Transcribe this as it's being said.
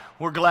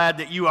We're glad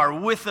that you are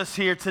with us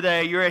here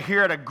today. You're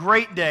here at a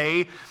great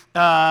day.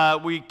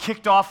 We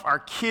kicked off our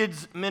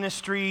kids'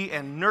 ministry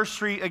and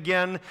nursery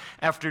again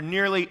after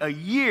nearly a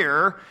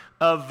year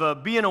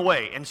of being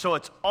away. And so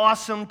it's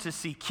awesome to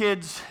see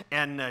kids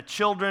and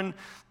children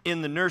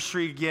in the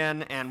nursery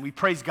again, and we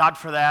praise God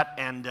for that,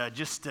 and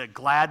just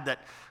glad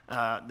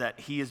that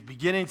He is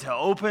beginning to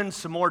open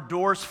some more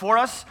doors for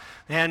us,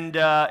 and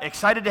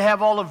excited to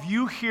have all of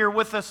you here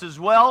with us as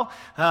well.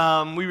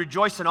 We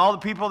rejoice in all the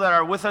people that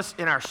are with us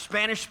in our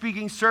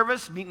Spanish-speaking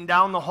service, meeting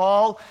down the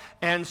hall,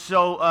 and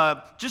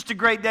so just a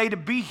great day to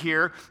be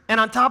here. And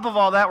on top of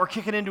all that, we're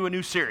kicking into a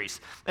new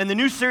series, and the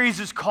new series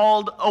is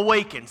called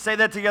Awaken. Say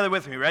that together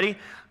with me. Ready?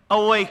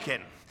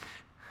 Awaken.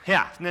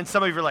 Yeah, and then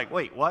some of you are like,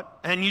 wait, what?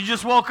 And you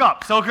just woke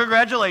up, so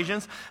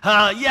congratulations.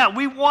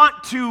 We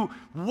want to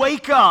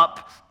wake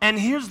up, and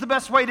here's the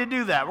best way to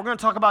do that. We're going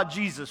to talk about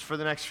Jesus for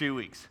the next few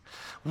weeks.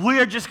 We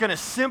are just going to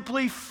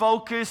simply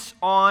focus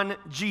on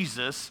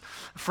Jesus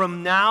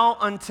from now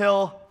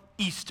until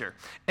Easter.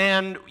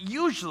 And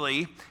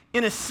usually,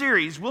 in a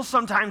series, we'll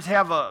sometimes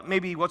have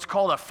maybe what's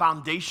called a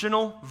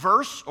foundational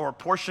verse or a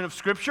portion of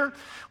Scripture.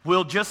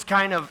 We'll just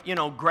kind of,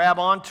 grab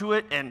onto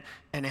it and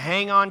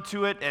hang on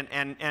to it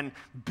and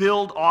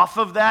build off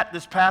of that.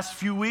 This past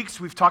few weeks,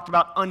 we've talked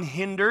about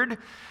unhindered,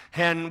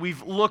 and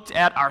we've looked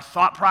at our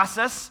thought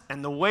process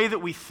and the way that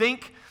we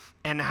think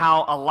and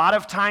how a lot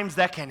of times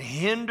that can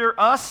hinder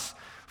us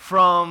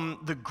from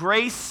the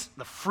grace,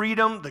 the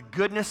freedom, the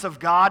goodness of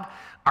God.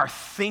 Our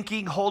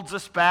thinking holds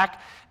us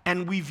back,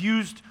 and we've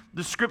used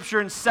the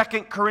Scripture in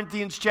 2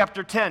 Corinthians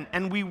chapter 10,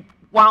 and we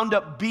wound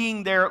up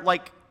being there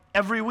like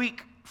every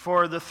week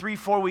for the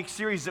 3-4 week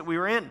series that we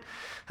were in.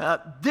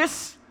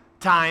 This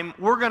time,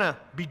 we're going to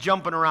be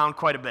jumping around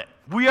quite a bit.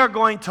 We are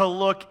going to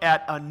look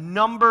at a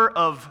number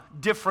of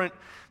different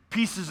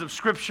pieces of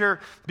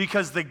Scripture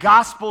because the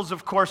Gospels,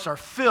 of course, are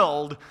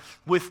filled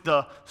with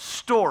the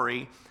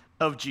story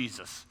of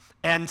Jesus.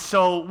 And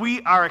so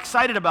we are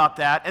excited about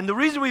that. And the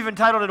reason we've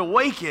entitled it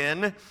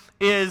Awaken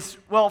is,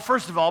 well,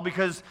 first of all,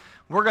 because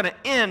we're going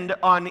to end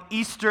on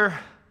Easter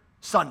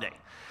Sunday.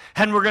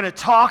 And we're going to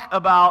talk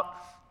about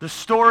the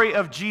story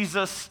of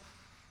Jesus'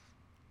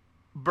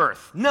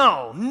 birth.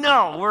 No,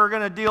 we're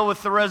going to deal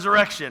with the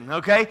resurrection,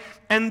 okay?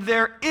 And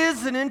there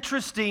is an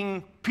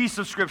interesting piece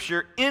of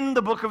Scripture in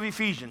the book of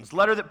Ephesians,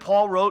 letter that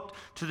Paul wrote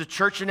to the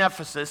church in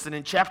Ephesus. And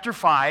in chapter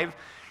 5,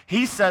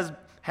 he says,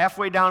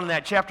 halfway down in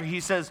that chapter, he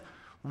says,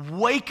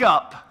 "Wake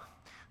up,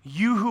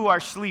 you who are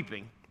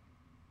sleeping,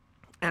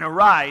 and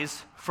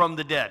arise from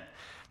the dead."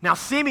 Now,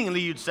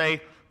 seemingly, you'd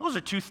say, those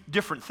are two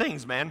different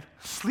things, man,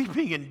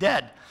 sleeping and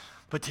dead.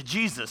 But to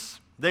Jesus,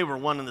 they were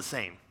one and the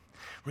same.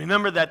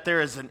 Remember that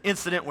there is an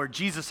incident where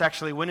Jesus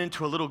actually went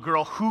into a little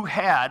girl who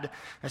had,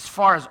 as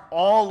far as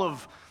all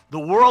of the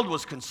world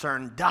was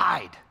concerned,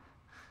 died.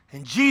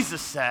 And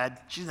Jesus said,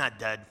 she's not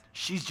dead,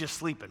 she's just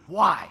sleeping.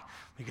 Why?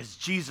 Because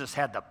Jesus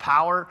had the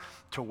power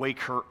to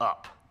wake her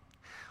up.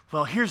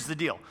 Well, here's the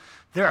deal.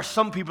 There are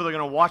some people that are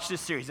going to watch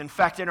this series. In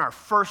fact, in our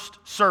first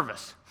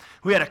service,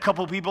 we had a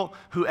couple people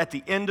who at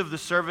the end of the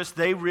service,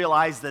 they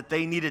realized that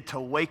they needed to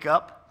wake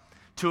up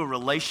to a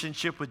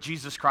relationship with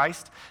Jesus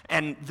Christ,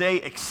 and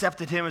they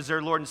accepted Him as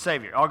their Lord and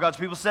Savior. All God's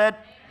people said?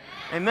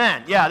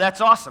 Amen. Yeah,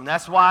 that's awesome.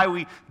 That's why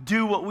we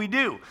do what we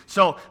do.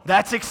 So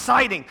that's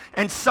exciting,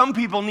 and some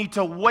people need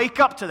to wake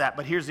up to that.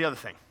 But here's the other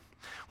thing.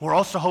 We're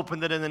also hoping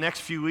that in the next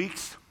few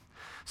weeks,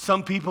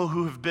 some people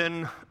who have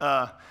been...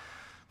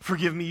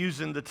 forgive me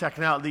using the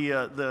technology,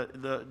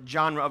 the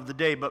genre of the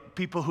day, but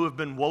people who have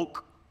been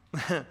woke,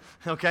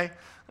 okay,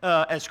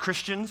 as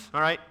Christians, all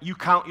right, you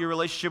count your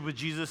relationship with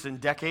Jesus in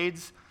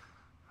decades,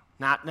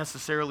 not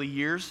necessarily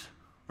years,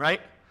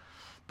 right?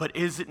 But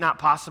is it not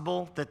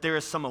possible that there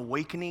is some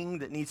awakening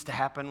that needs to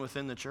happen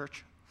within the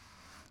church?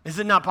 Is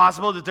it not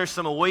possible that there's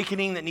some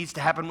awakening that needs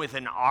to happen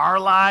within our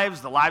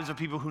lives, the lives of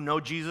people who know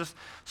Jesus?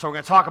 So we're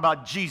going to talk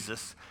about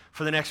Jesus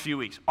for the next few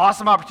weeks.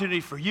 Awesome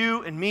opportunity for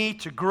you and me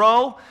to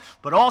grow,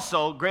 but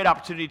also great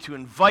opportunity to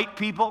invite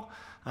people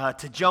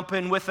to jump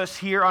in with us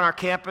here on our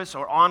campus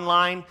or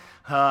online.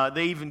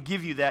 They even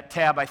give you that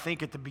tab, I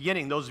think, at the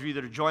beginning, those of you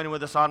that are joining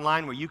with us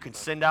online, where you can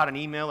send out an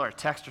email or a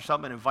text or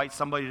something and invite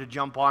somebody to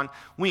jump on.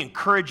 We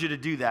encourage you to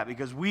do that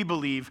because we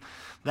believe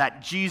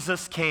that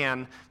Jesus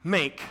can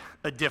make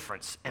a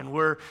difference. And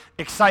we're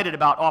excited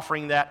about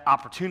offering that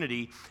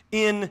opportunity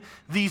in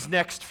these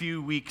next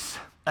few weeks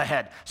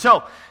ahead.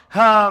 So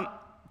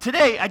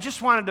today, I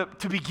just wanted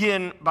to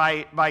begin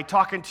by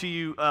talking to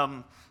you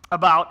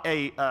about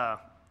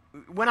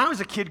when I was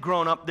a kid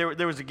growing up,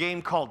 there was a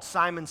game called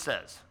Simon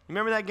Says.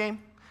 Remember that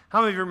game? How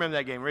many of you remember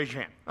that game? Raise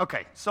your hand.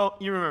 Okay, so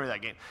you remember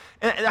that game.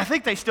 And I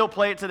think they still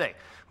play it today.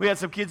 We had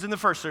some kids in the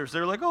first service. They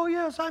were like, oh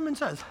yeah, Simon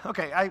Says.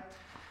 Okay,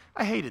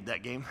 I hated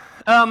that game.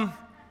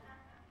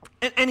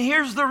 And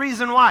here's the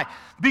reason why.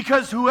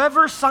 Because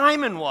whoever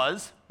Simon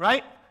was,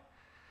 right,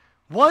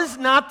 was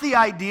not the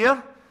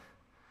idea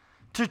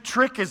to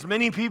trick as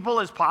many people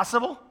as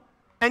possible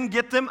and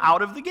get them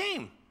out of the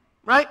game,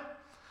 right?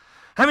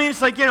 I mean,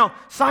 it's like,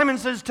 Simon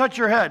says, touch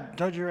your head.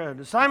 Touch your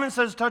head. Simon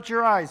says, touch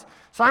your eyes.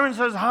 Simon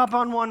says, hop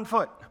on one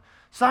foot.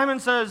 Simon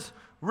says,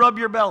 rub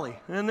your belly.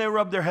 And they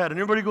rub their head. And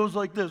everybody goes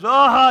like this.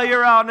 Oh,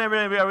 you're out. And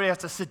everybody has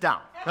to sit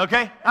down.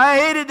 Okay? I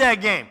hated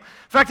that game.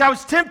 In fact, I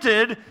was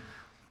tempted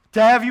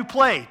to have you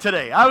play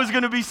today. I was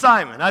going to be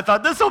Simon. I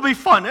thought, this will be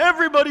fun.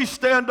 Everybody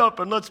stand up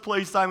and let's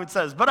play Simon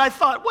Says. But I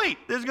thought, wait,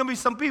 there's going to be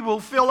some people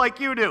who feel like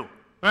you do.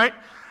 Right?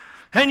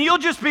 And you'll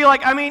just be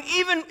like,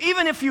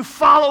 even if you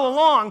follow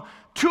along,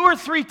 2 or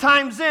 3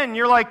 times in,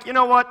 you're like, you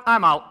know what?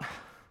 I'm out.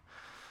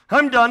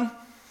 I'm done.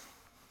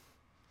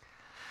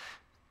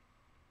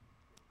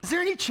 Is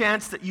there any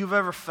chance that you've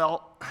ever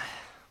felt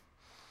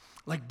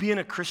like being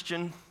a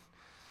Christian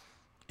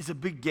is a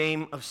big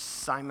game of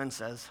Simon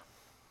Says?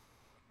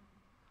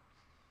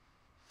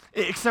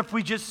 Except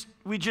we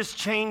just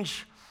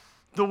change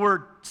the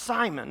word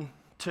Simon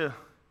to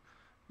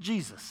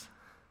Jesus.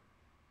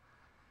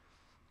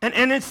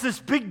 And it's this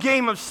big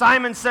game of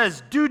Simon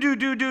Says, do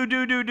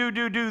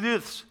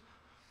this.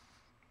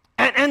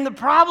 And the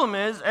problem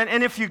is,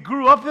 and if you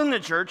grew up in the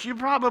church, you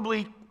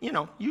probably,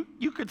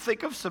 you could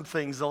think of some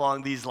things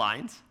along these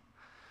lines.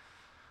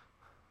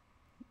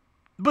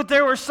 But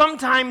there were some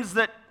times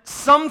that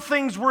some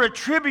things were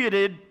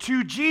attributed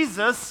to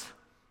Jesus,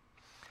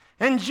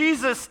 and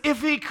Jesus,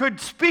 if he could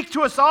speak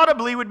to us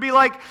audibly, would be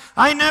like,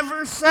 I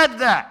never said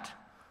that.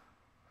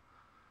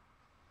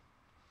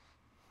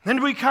 And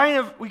we kind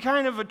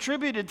of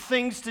attributed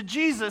things to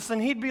Jesus,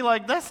 and he'd be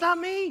like, that's not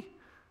me.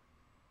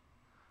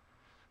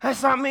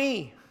 That's not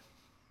me.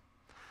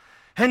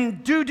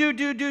 And do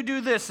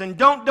this, and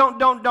don't.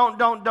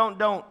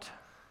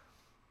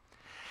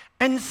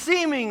 And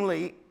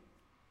seemingly,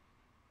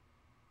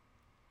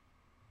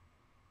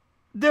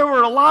 there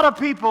were a lot of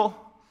people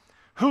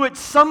who at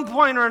some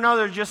point or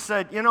another just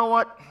said, you know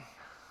what?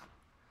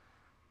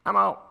 I'm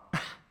out.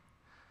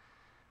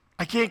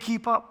 I can't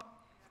keep up.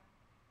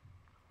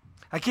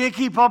 I can't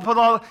keep up with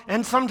all,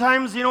 and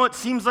sometimes, it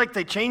seems like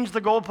they change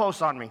the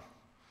goalposts on me.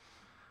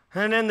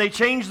 And then they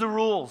change the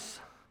rules.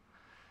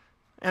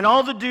 And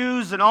all the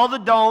do's and all the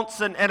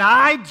don'ts, and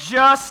I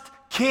just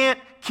can't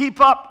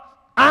keep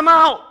up. I'm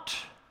out.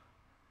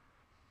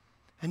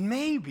 And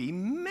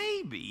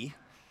maybe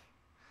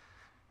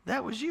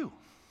that was you.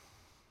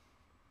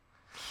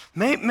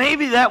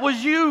 Maybe that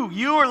was you.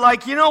 You were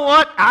like, you know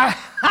what?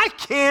 I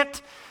can't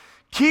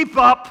keep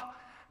up.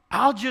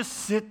 I'll just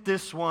sit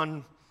this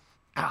one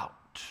out.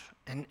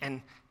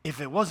 And if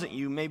it wasn't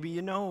you, maybe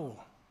you know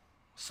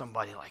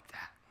somebody like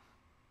that.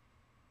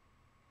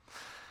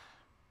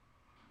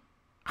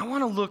 I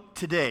want to look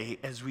today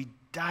as we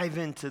dive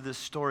into this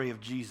story of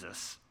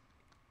Jesus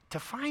to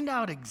find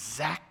out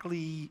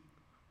exactly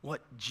what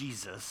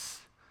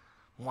Jesus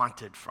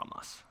wanted from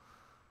us.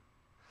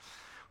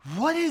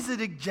 What is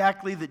it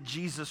exactly that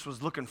Jesus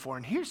was looking for?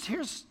 And here's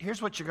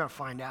what you're going to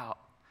find out.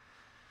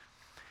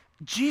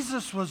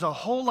 Jesus was a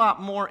whole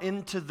lot more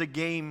into the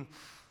game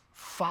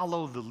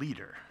follow the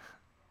leader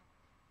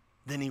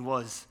than he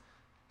was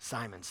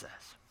Simon Says.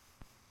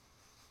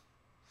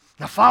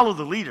 Now, follow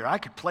the leader, I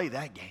could play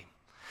that game.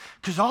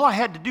 Because all I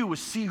had to do was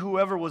see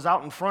whoever was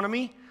out in front of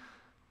me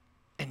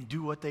and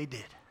do what they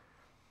did.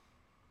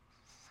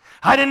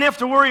 I didn't have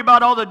to worry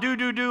about all the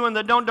do and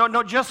the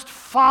don't. Just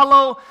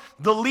follow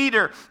the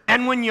leader.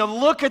 And when you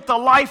look at the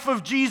life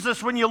of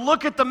Jesus, when you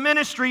look at the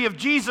ministry of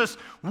Jesus,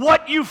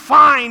 what you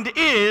find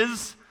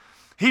is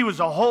he was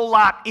a whole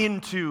lot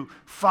into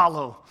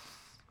follow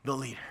the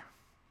leader.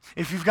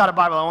 If you've got a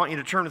Bible, I want you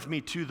to turn with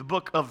me to the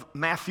book of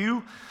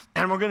Matthew,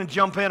 and we're going to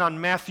jump in on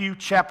Matthew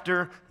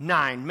chapter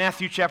 9.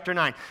 Matthew chapter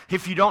 9.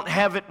 If you don't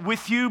have it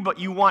with you, but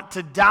you want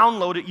to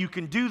download it, you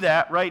can do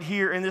that right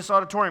here in this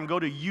auditorium. Go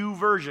to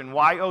YouVersion,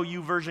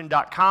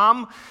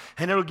 youversion.com,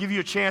 and it'll give you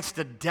a chance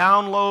to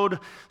download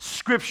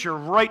Scripture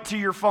right to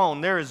your phone.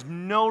 There is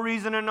no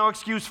reason and no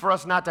excuse for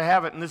us not to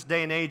have it in this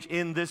day and age,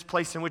 in this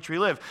place in which we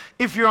live.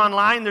 If you're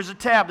online, there's a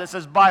tab that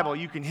says Bible.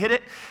 You can hit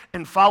it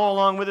and follow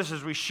along with us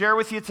as we share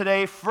with you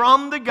today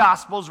from the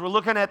Gospels. We're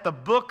looking at the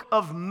book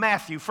of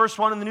Matthew, first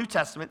one in the New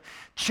Testament,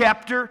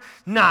 chapter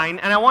 9.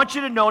 And I want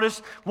you to notice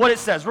what it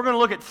says. We're going to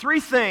look at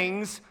 3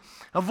 things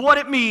of what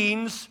it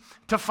means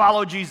to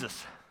follow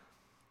Jesus.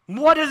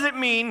 What does it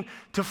mean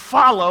to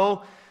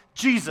follow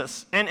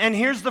Jesus? And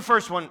here's the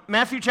first one.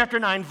 Matthew chapter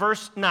 9,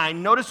 verse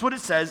 9. Notice what it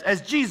says.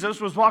 As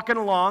Jesus was walking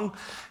along,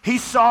 he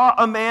saw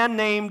a man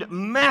named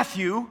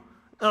Matthew.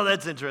 Oh,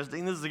 that's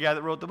interesting. This is the guy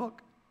that wrote the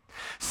book.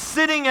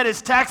 Sitting at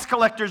his tax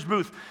collector's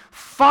booth.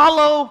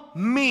 Follow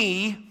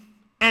me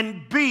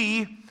and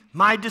be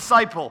my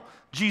disciple,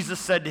 Jesus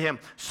said to him.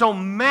 So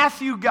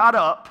Matthew got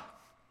up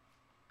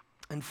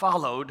and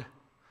followed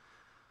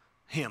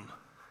him.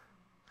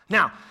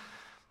 Now,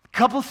 a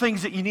couple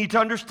things that you need to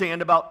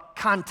understand about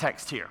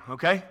context here,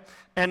 okay?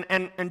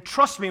 And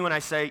trust me when I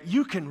say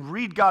you can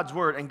read God's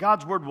word, and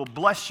God's word will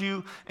bless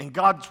you, and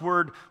God's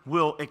word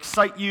will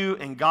excite you,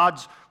 and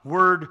God's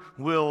word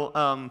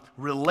will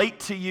relate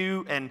to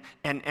you,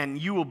 and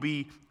you will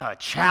be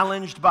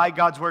challenged by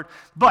God's word.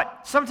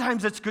 But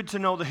sometimes it's good to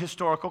know the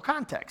historical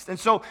context. And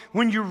so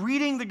when you're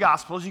reading the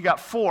Gospels, you got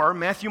four: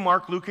 Matthew,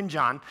 Mark, Luke, and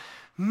John.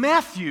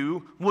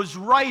 Matthew was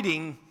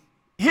writing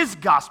his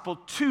gospel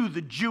to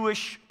the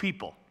Jewish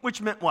people,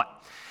 which meant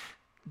what?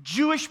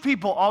 Jewish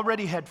people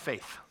already had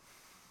faith.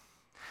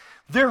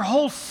 Their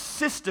whole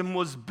system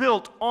was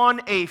built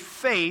on a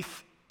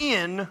faith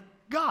in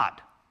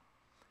God.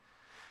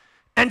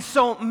 And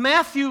so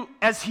Matthew,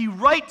 as he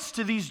writes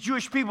to these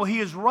Jewish people, he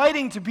is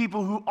writing to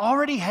people who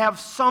already have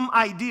some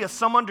idea,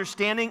 some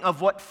understanding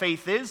of what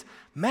faith is.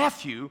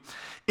 Matthew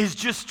is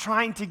just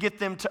trying to get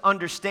them to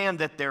understand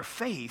that their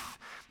faith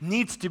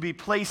needs to be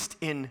placed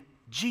in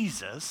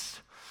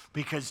Jesus,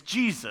 because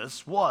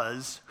Jesus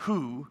was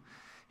who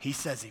he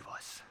says he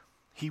was.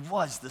 He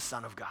was the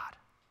Son of God.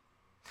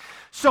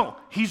 So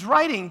he's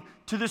writing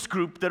to this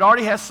group that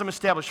already has some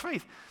established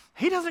faith.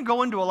 He doesn't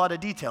go into a lot of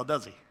detail,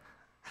 does he?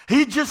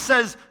 He just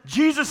says,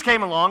 Jesus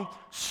came along,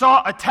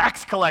 saw a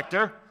tax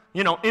collector,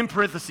 in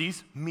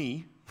parentheses,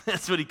 me.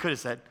 That's what he could have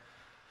said.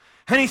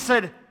 And he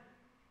said,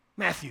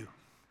 Matthew,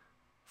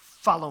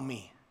 follow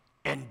me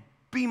and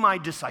be my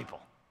disciple.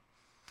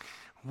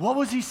 What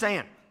was he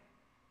saying?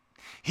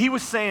 He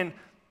was saying,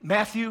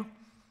 Matthew,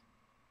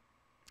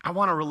 I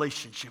want a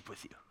relationship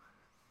with you.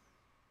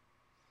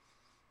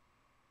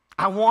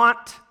 I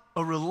want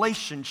a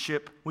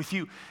relationship with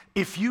you.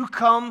 If you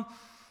come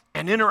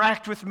and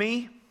interact with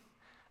me,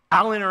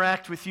 I'll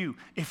interact with you.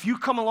 If you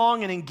come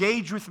along and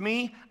engage with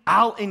me,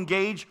 I'll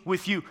engage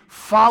with you.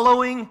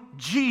 Following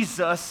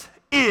Jesus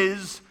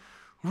is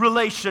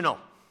relational.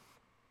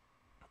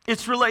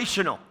 It's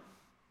relational.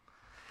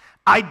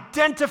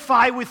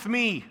 Identify with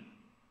me,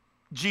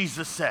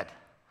 Jesus said,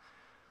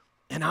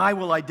 and I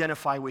will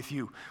identify with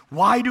you.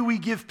 Why do we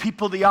give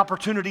people the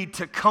opportunity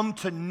to come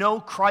to know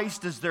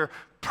Christ as their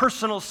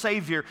personal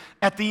Savior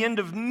at the end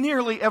of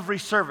nearly every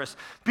service?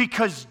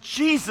 Because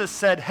Jesus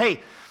said,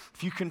 hey,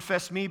 if you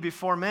confess me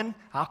before men,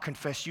 I'll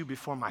confess you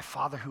before my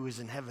Father who is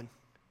in heaven.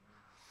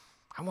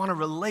 I want a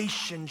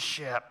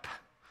relationship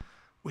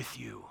with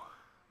you.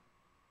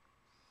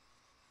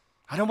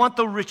 I don't want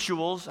the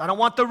rituals. I don't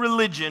want the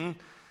religion.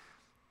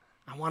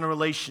 I want a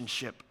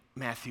relationship,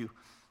 Matthew.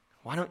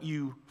 Why don't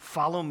you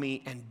follow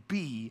me and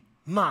be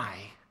my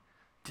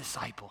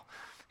disciple?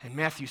 And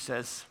Matthew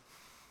says,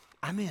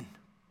 I'm in.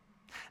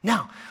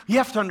 Now, you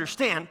have to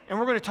understand, and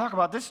we're going to talk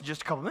about this in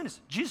just a couple minutes,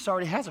 Jesus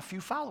already has a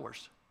few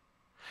followers.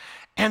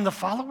 And the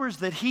followers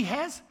that he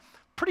has,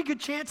 pretty good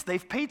chance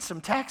they've paid some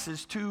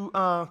taxes to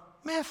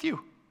Matthew.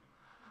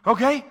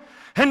 Okay?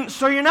 And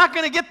so you're not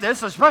going to get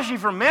this, especially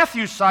from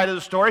Matthew's side of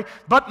the story,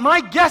 but my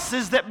guess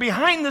is that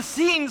behind the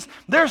scenes,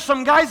 there's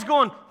some guys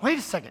going, wait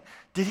a second,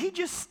 did he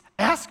just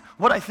ask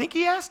what I think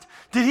he asked?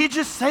 Did he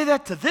just say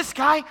that to this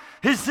guy?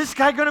 Is this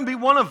guy going to be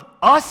one of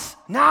us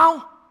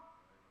now?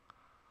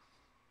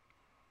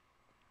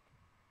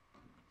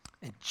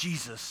 And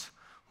Jesus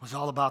was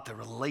all about the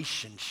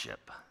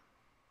relationship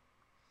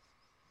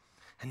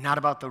and not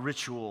about the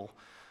ritual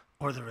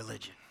or the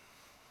religion.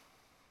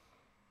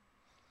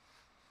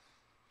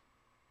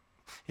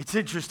 It's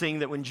interesting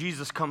that when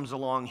Jesus comes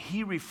along,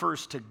 he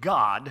refers to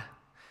God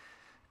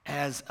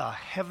as a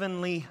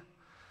heavenly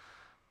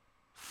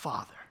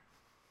Father.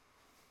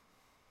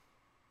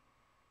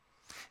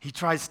 He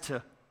tries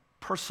to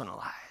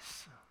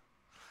personalize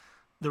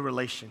the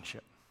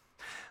relationship.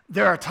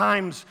 There are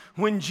times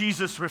when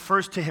Jesus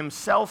refers to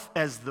himself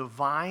as the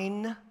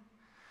vine,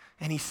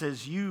 and he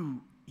says,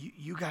 you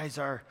guys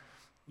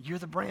you're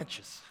the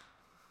branches.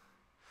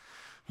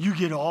 You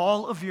get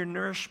all of your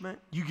nourishment,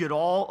 you get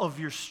all of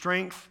your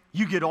strength,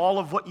 you get all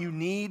of what you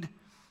need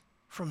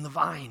from the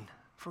vine,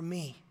 from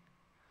me.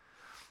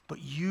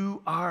 But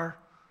you are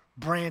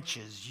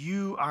branches,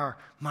 you are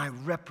my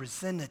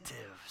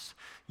representatives.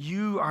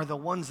 You are the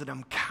ones that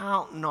I'm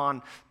counting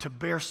on to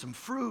bear some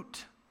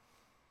fruit.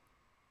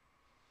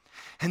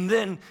 And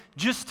then,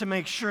 just to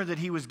make sure that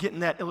he was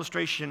getting that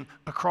illustration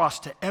across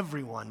to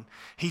everyone,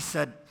 he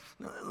said,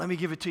 let me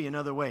give it to you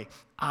another way.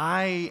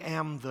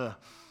 I'm the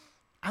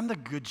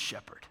good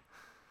shepherd.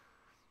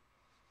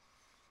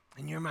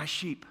 And you're my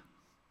sheep.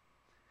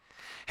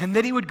 And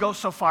then he would go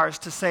so far as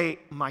to say,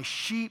 my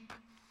sheep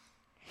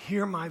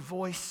hear my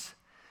voice,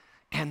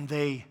 and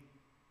they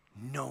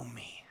know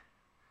me,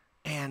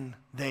 and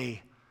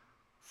they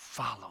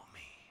follow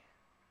me.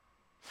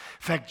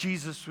 In fact,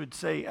 Jesus would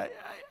say,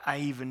 I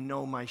even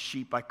know my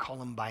sheep. I call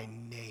them by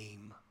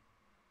name.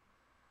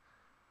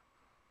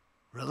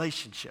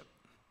 Relationship.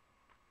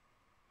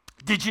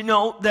 Did you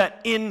know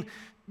that in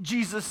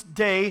Jesus'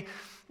 day,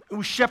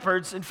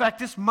 shepherds. In fact,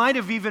 this might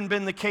have even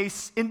been the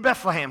case in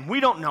Bethlehem. We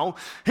don't know.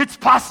 It's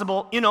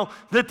possible,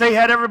 that they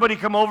had everybody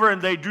come over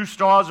and they drew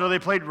straws or they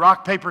played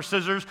rock, paper,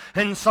 scissors,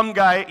 and some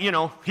guy,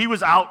 he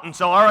was out, and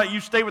so, all right, you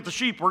stay with the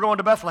sheep. We're going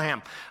to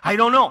Bethlehem. I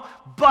don't know.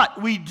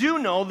 But we do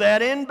know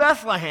that in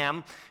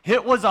Bethlehem,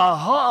 it was a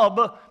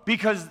hub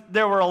because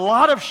there were a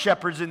lot of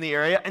shepherds in the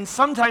area, and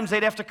sometimes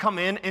they'd have to come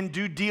in and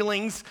do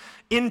dealings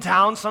in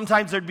town.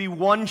 Sometimes there'd be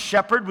one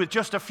shepherd with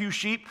just a few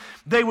sheep.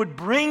 They would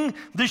bring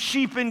the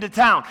sheep into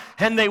town,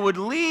 and they would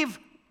leave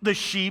the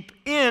sheep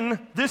in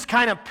this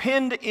kind of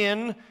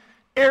penned-in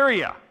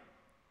area.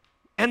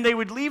 And they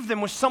would leave them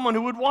with someone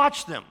who would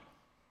watch them.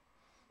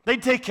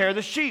 They'd take care of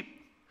the sheep.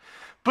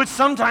 But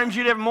sometimes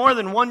you'd have more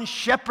than one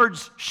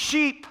shepherd's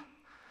sheep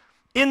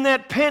in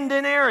that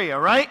penned-in area,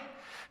 right?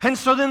 And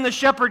so then the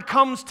shepherd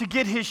comes to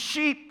get his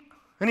sheep,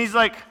 and he's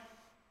like,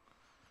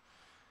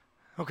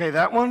 okay,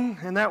 that one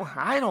and that one,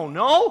 I don't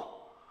know.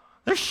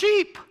 They're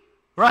sheep,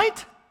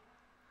 right?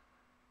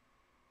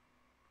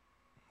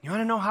 You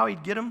want to know how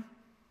he'd get them?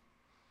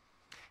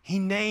 He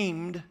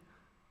named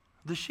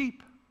the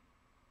sheep.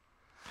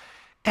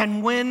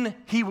 And when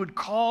he would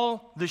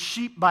call the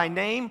sheep by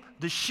name,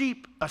 the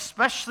sheep,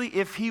 especially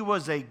if he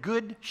was a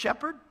good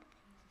shepherd,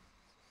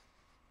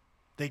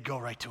 they'd go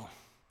right to him.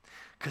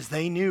 Because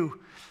they knew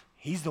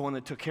he's the one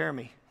that took care of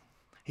me.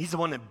 He's the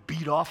one that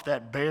beat off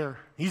that bear.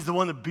 He's the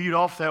one that beat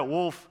off that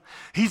wolf.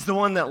 He's the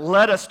one that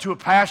led us to a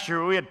pasture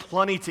where we had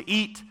plenty to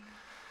eat.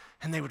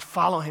 And they would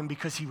follow him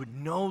because he would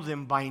know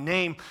them by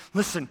name.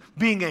 Listen,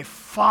 being a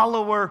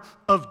follower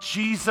of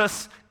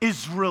Jesus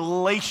is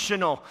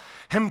relational.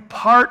 And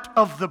part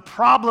of the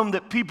problem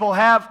that people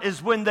have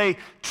is when they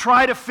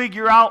try to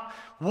figure out,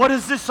 what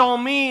does this all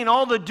mean?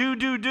 All the do,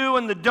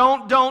 and the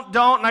don't,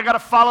 and I got to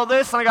follow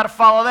this, and I got to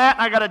follow that,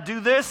 and I got to do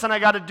this, and I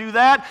got to do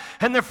that.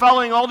 And they're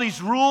following all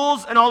these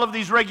rules and all of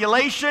these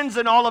regulations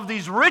and all of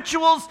these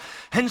rituals,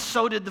 and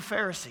so did the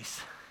Pharisees.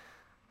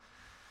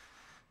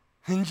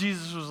 And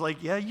Jesus was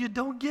like, yeah, you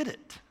don't get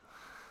it.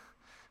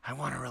 I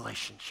want a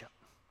relationship.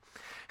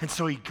 And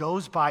so he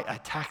goes by a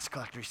tax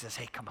collector. He says,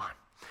 hey, come on.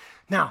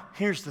 Now,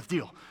 here's the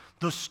deal.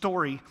 The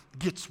story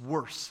gets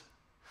worse.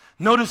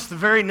 Notice the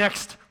very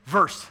next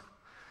verse.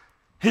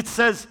 It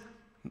says,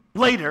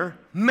 later,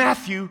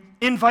 Matthew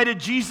invited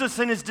Jesus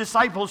and his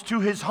disciples to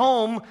his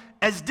home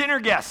as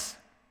dinner guests,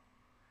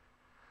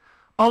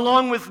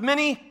 along with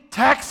many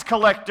tax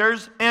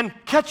collectors and,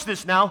 catch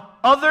this now,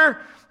 other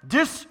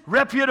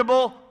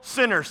disreputable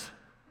sinners.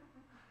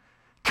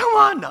 Come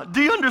on now,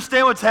 do you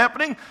understand what's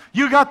happening?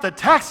 You got the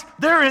tax,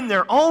 they're in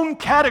their own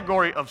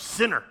category of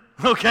sinner,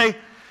 okay?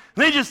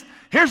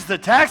 Here's the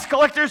tax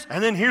collectors,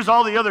 and then here's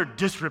all the other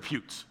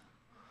disreputes.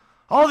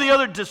 All the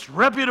other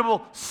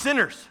disreputable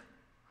sinners.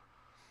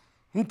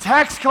 And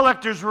tax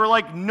collectors were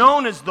like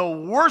known as the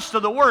worst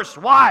of the worst.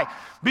 Why?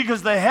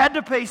 Because they had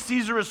to pay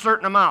Caesar a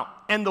certain amount.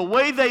 And the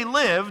way they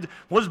lived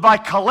was by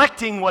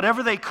collecting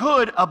whatever they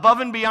could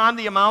above and beyond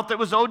the amount that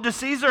was owed to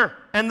Caesar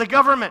and the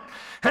government.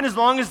 And as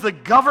long as the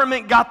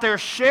government got their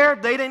share,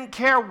 they didn't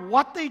care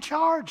what they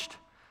charged.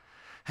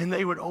 And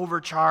they would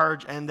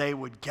overcharge and they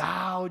would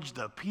gouge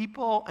the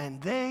people,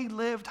 and they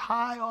lived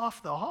high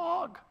off the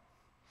hog.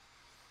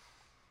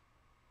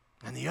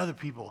 And the other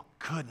people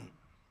couldn't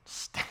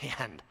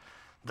stand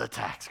the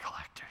tax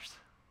collectors.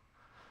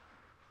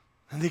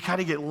 And they kind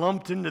of get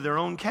lumped into their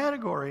own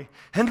category.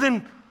 And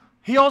then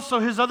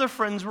his other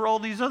friends were all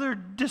these other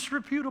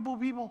disreputable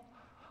people.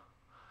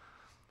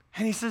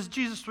 And he says,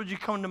 Jesus, would you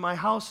come to my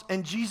house?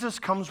 And Jesus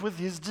comes with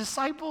his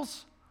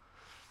disciples.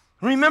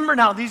 Remember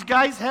now, these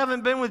guys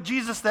haven't been with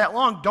Jesus that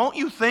long. Don't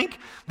you think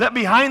that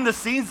behind the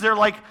scenes they're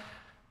like,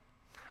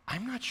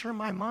 I'm not sure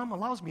my mom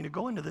allows me to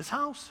go into this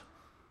house.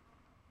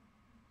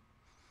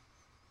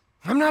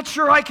 I'm not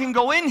sure I can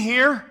go in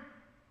here.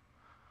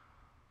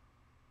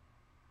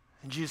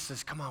 And Jesus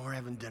says, come on, we're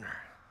having dinner.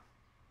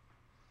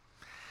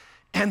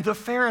 And the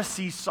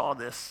Pharisees saw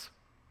this.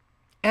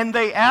 And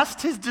they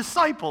asked his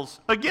disciples,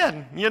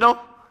 again,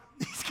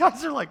 these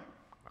guys are like,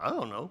 I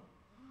don't know.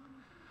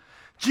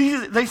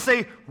 They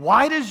say,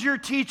 why does your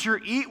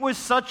teacher eat with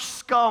such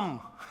scum?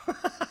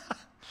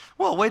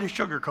 Well, way to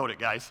sugarcoat it,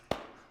 guys.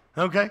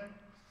 Okay?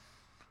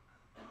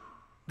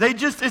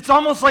 It's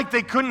almost like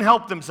they couldn't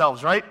help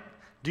themselves, right?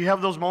 Do you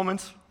have those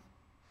moments?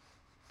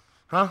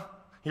 Huh?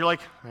 You're like,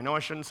 I know I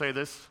shouldn't say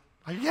this.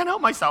 I can't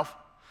help myself.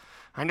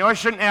 I know I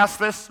shouldn't ask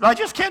this, but I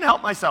just can't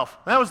help myself.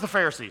 That was the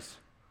Pharisees.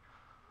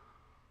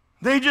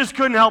 They just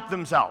couldn't help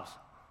themselves.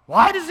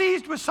 Why does he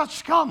eat with such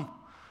scum?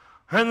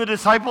 And the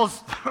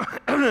disciples,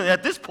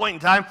 at this point in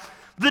time,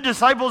 the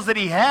disciples that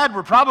he had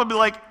were probably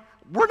like,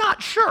 we're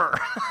not sure.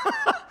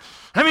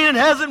 I mean, it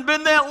hasn't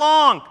been that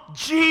long.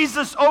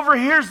 Jesus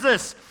overhears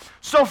this.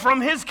 So from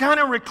his kind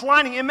of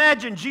reclining,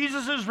 imagine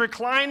Jesus is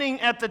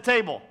reclining at the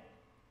table,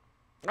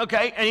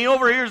 okay, and he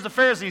overhears the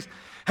Pharisees.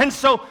 And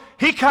so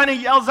he kind of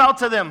yells out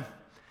to them,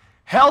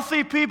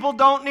 healthy people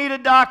don't need a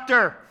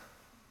doctor.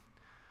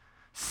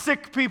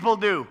 Sick people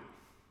do.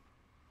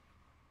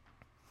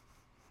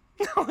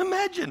 Now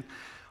imagine,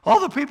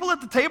 all the people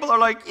at the table are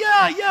like,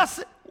 yes.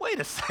 Wait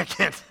a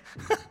second.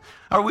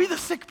 Are we the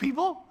sick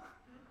people?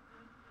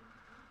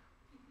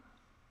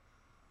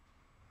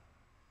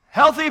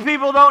 Healthy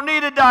people don't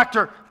need a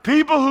doctor.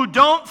 People who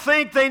don't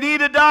think they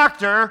need a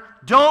doctor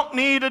don't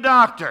need a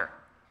doctor.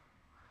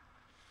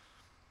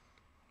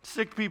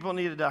 Sick people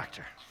need a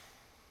doctor.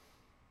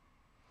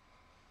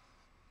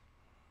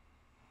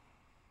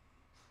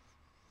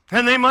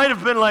 And they might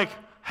have been like,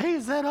 hey,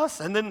 is that us?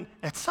 And then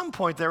at some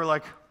point they were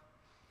like,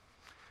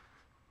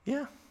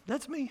 yeah,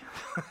 that's me.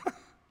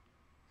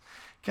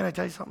 Can I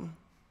tell you something?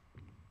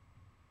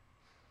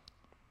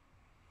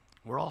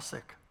 We're all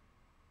sick.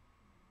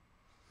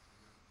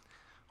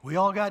 We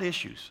all got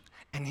issues.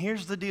 And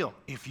here's the deal.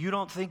 If you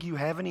don't think you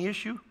have any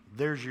issue,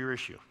 there's your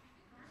issue.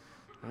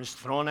 I'm just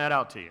throwing that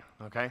out to you,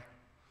 okay?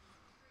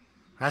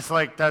 That's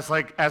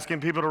like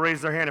asking people to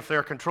raise their hand if they're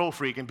a control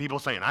freak and people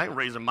saying, I ain't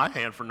raising my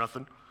hand for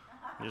nothing.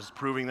 Just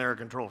proving they're a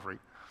control freak.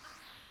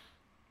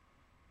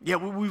 Yeah,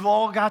 we've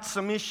all got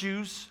some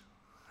issues,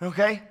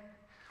 okay?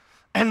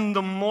 And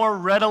the more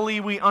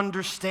readily we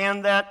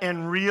understand that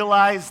and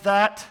realize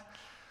that,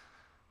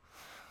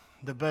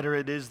 the better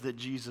it is that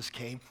Jesus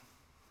came.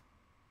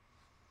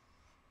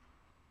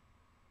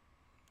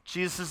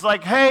 Jesus is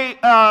like, hey,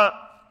 yeah,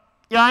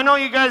 I know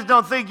you guys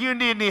don't think you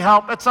need any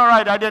help. It's all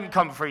right, I didn't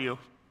come for you.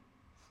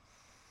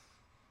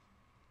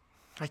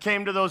 I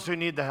came to those who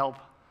need the help.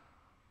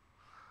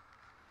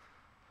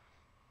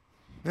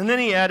 And then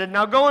he added,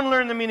 now go and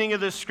learn the meaning of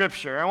this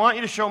scripture. I want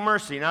you to show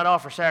mercy, not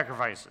offer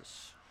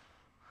sacrifices.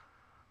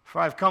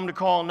 For I've come to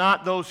call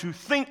not those who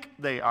think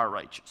they are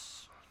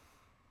righteous,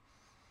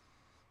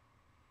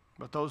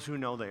 but those who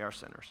know they are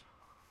sinners.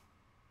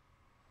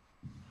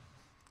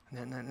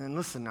 And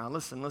listen now,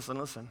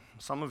 listen.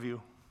 Some of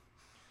you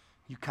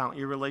count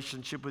your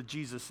relationship with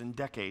Jesus in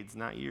decades,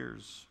 not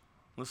years.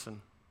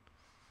 Listen,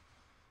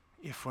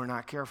 if we're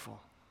not careful,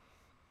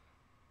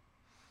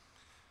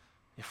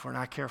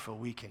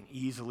 we can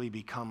easily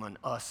become an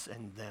us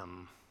and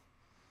them.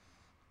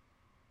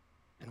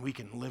 And we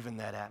can live in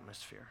that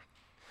atmosphere.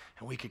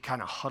 And we could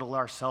kind of huddle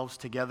ourselves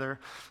together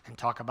and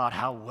talk about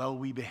how well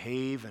we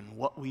behave and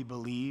what we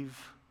believe.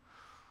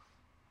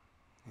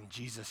 And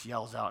Jesus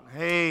yells out,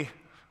 hey,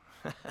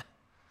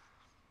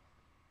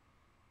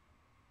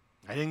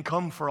 I didn't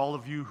come for all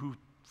of you who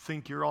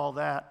think you're all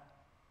that.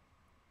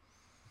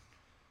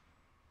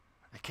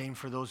 I came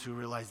for those who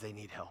realize they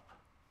need help.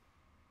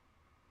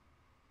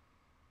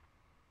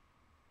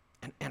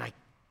 And I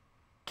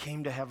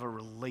came to have a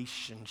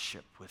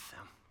relationship with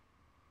them.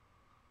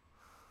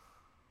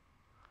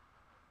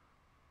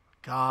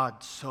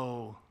 God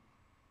so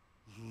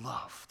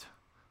loved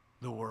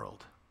the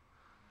world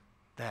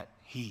that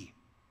he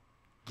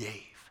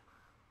gave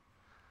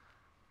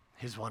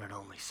his one and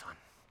only Son.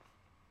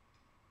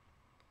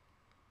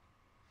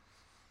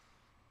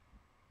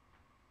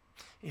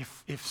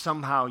 If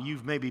somehow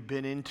you've maybe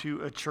been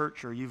into a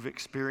church or you've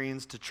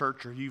experienced a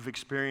church or you've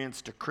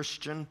experienced a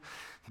Christian,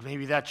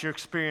 maybe that's your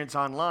experience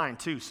online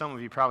too. Some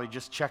of you probably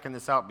just checking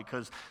this out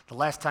because the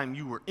last time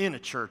you were in a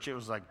church, it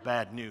was like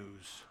bad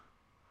news.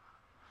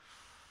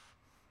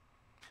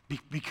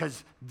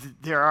 Because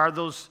there are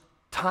those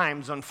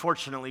times,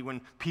 unfortunately,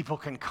 when people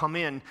can come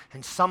in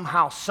and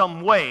somehow,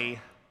 some way,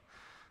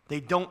 they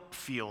don't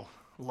feel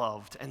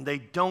loved and they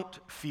don't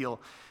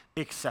feel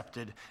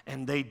accepted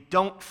and they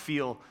don't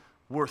feel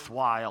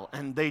worthwhile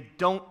and they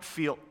don't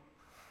feel,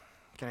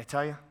 can I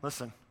tell you?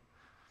 Listen,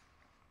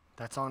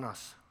 that's on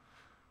us,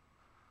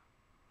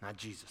 not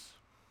Jesus.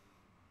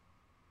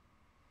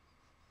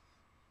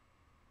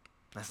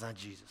 That's not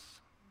Jesus.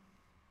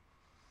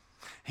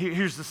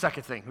 Here's the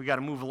second thing. We got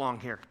to move along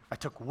here. I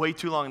took way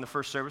too long in the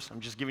first service. I'm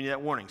just giving you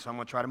that warning, so I'm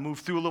going to try to move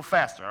through a little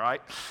faster, all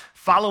right?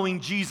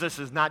 Following Jesus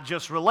is not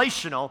just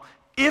relational.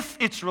 If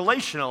it's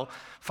relational,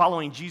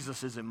 following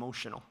Jesus is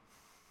emotional.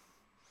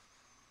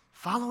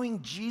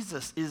 Following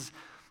Jesus is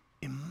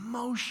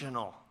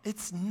emotional.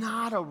 It's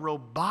not a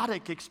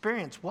robotic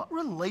experience. What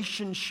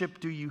relationship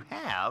do you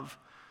have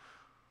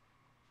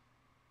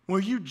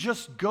where you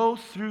just go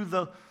through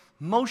the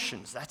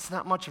motions? That's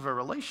not much of a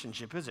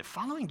relationship, is it?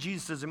 Following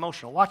Jesus is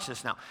emotional. Watch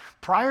this now.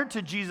 Prior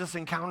to Jesus'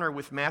 encounter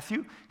with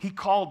Matthew, he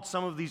called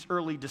some of these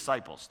early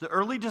disciples. The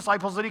early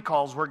disciples that he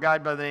calls were a guy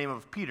by the name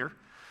of Peter,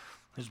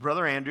 his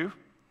brother Andrew, a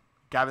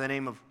guy by the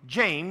name of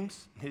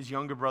James, his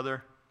younger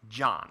brother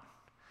John.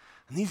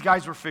 And these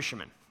guys were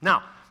fishermen.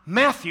 Now,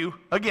 Matthew,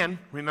 again,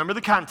 remember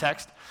the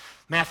context.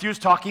 Matthew is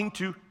talking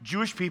to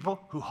Jewish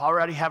people who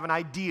already have an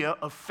idea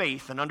of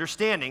faith and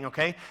understanding,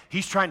 okay?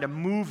 He's trying to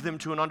move them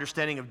to an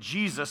understanding of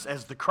Jesus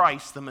as the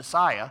Christ, the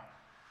Messiah,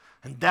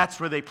 and that's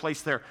where they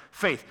place their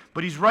faith.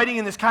 But he's writing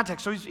in this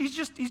context, so he's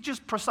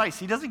just precise.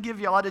 He doesn't give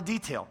you a lot of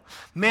detail.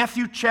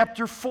 Matthew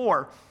chapter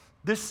 4,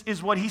 this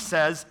is what he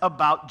says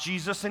about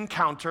Jesus'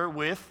 encounter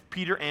with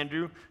Peter,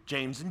 Andrew,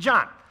 James, and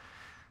John.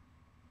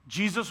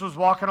 Jesus was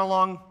walking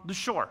along the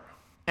shore,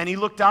 and he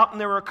looked out,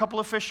 and there were a couple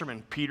of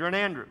fishermen, Peter and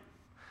Andrew.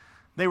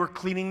 They were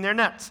cleaning their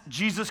nets.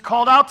 Jesus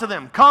called out to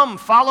them, "Come,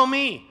 follow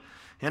me,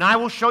 and I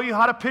will show you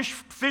how to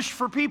fish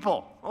for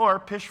people," or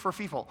fish for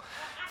people.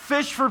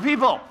 Fish for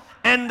people.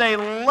 And they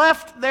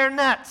left their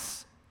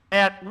nets,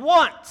 at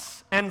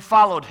once and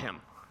followed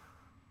him.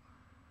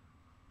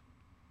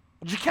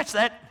 Did you catch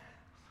that?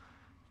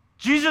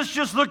 Jesus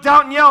just looked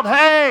out and yelled,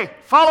 "Hey,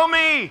 follow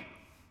me."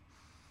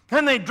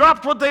 And they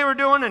dropped what they were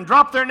doing and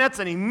dropped their nets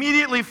and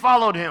immediately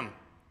followed him.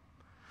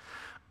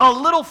 A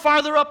little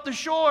farther up the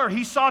shore,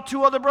 he saw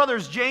two other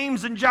brothers,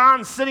 James and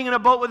John, sitting in a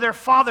boat with their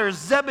father,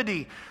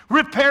 Zebedee,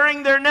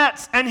 repairing their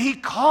nets, and he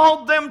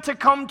called them to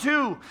come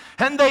too.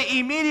 And they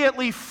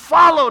immediately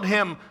followed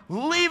him,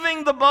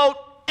 leaving the boat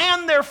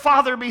and their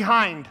father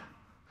behind.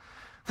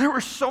 There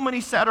were so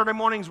many Saturday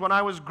mornings when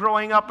I was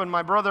growing up and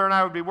my brother and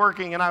I would be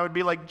working and I would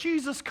be like,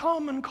 "Jesus,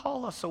 come and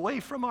call us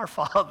away from our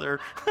father."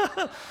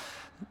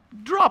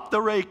 Drop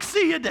the rake.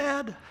 See you,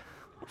 Dad.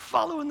 We're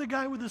following the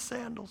guy with the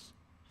sandals.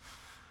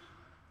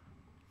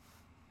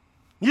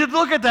 You'd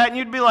look at that and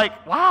you'd be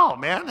like, "Wow,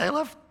 man, they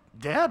left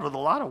Dad with a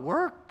lot of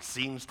work,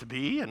 seems to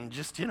be, and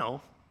just,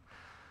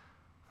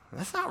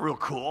 that's not real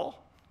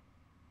cool."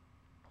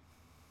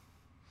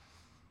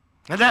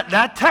 And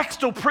that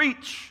text will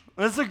preach.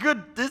 It's a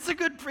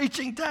good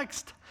preaching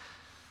text.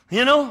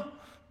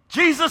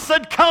 Jesus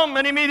said, "Come,"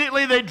 and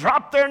immediately they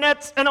dropped their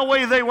nets and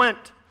away they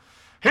went.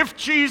 If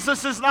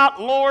Jesus is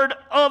not Lord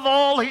of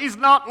all, he's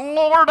not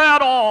Lord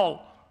at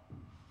all.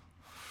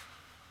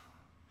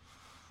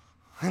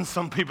 And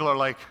some people are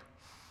like,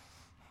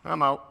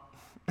 "I'm out.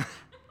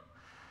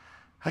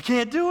 I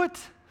can't do it."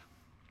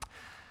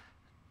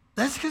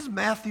 That's because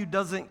Matthew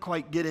doesn't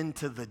quite get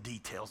into the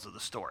details of the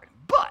story.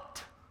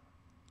 But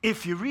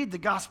if you read the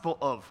Gospel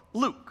of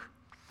Luke,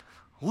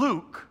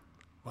 Luke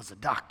was a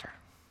doctor.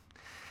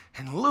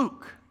 And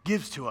Luke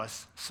gives to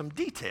us some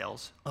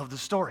details of the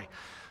story.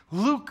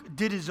 Luke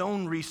did his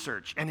own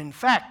research. And in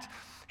fact,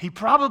 he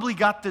probably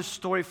got this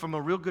story from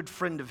a real good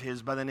friend of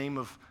his by the name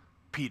of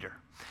Peter.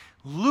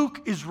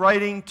 Luke is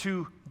writing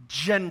to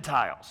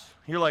Gentiles.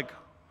 You're like,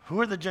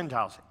 who are the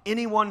Gentiles?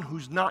 Anyone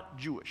who's not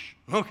Jewish.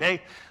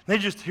 Okay?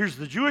 Here's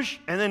the Jewish,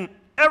 and then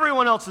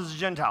everyone else is a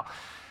Gentile.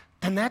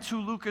 And that's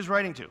who Luke is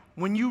writing to.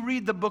 When you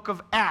read the book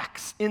of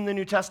Acts in the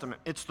New Testament,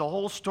 it's the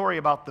whole story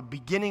about the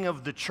beginning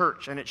of the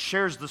church, and it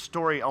shares the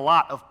story a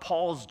lot of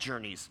Paul's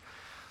journeys.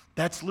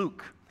 That's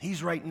Luke.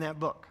 He's writing that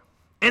book.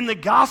 In the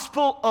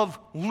Gospel of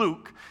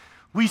Luke,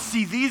 we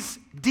see these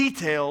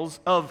details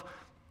of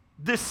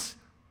this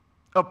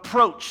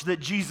approach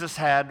that Jesus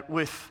had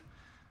with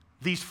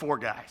these four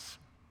guys.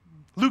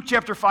 Luke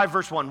chapter 5,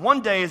 verse 1.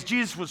 One day, as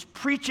Jesus was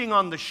preaching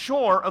on the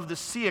shore of the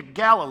Sea of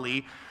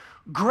Galilee,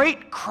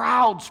 great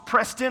crowds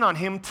pressed in on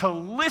him to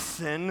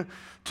listen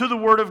to the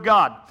word of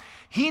God.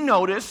 He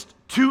noticed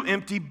two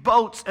empty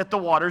boats at the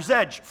water's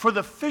edge, for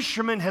the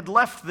fishermen had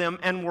left them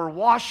and were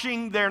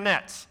washing their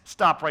nets.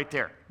 Stop right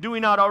there. Do we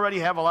not already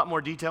have a lot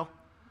more detail?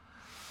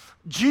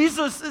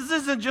 Jesus, this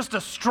isn't just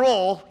a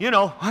stroll,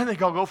 I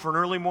think I'll go for an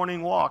early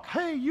morning walk.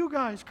 Hey, you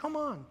guys, come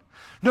on.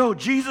 No,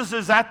 Jesus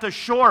is at the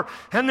shore,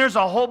 and there's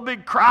a whole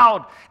big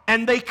crowd,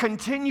 and they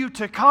continue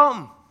to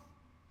come.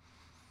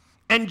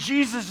 And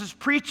Jesus is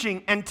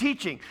preaching and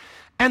teaching.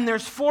 And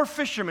there's four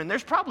fishermen.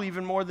 There's probably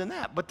even more than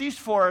that. But these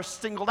four are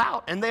singled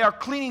out, and they are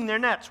cleaning their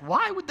nets.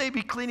 Why would they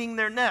be cleaning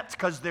their nets?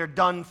 Because they're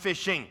done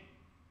fishing.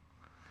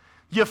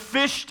 You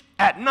fished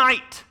at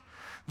night.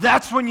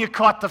 That's when you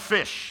caught the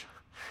fish.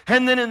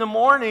 And then in the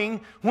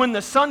morning, when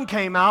the sun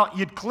came out,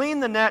 you'd clean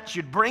the nets,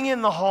 you'd bring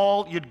in the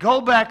haul, you'd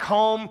go back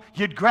home,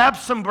 you'd grab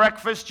some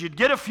breakfast, you'd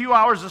get a few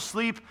hours of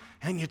sleep,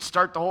 and you'd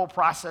start the whole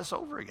process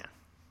over again.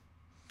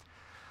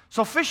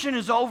 So fishing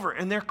is over,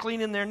 and they're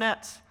cleaning their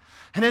nets.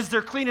 And as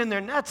they're cleaning their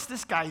nets,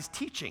 this guy's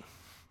teaching.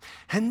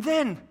 And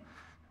then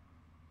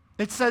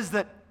it says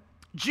that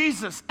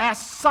Jesus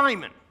asked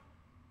Simon,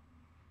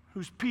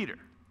 who's Peter,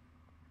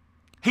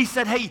 he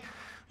said, "Hey,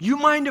 you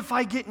mind if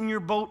I get in your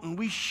boat and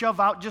we shove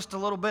out just a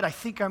little bit? I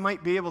think I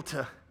might be able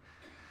to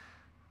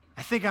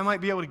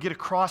get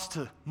across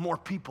to more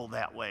people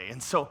that way."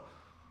 And so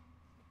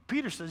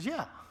Peter says,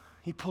 "Yeah."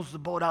 He pulls the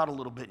boat out a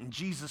little bit, and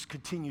Jesus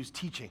continues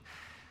teaching.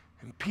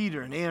 And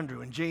Peter and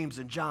Andrew and James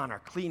and John are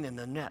cleaning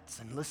the nets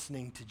and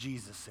listening to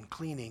Jesus and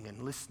cleaning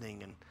and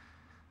listening and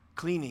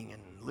cleaning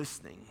and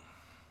listening.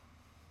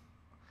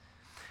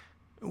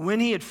 When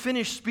he had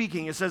finished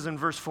speaking, it says in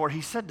verse 4, he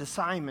said to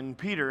Simon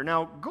Peter,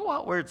 "Now go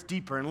out where it's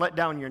deeper and let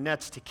down your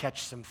nets to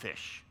catch some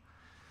fish."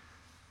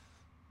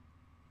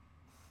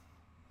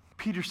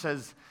 Peter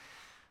says,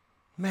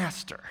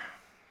 "Master."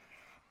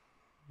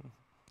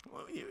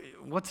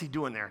 What's he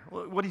doing there?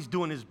 What he's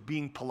doing is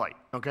being polite,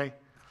 okay?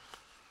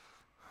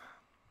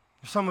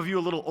 Some of you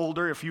a little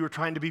older, if you were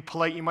trying to be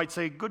polite, you might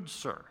say, "Good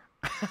sir."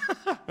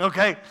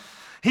 Okay?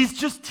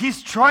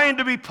 He's trying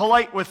to be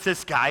polite with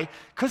this guy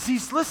because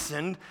he's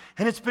listened,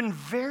 and it's been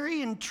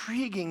very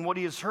intriguing what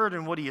he has heard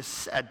and what he has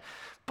said.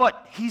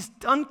 But he's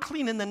done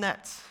cleaning the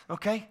nets,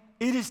 okay?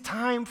 It is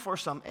time for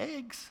some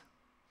eggs.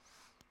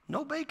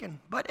 No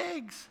bacon, but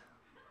eggs.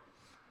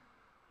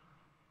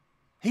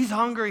 He's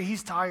hungry,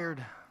 he's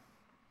tired.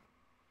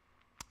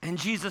 And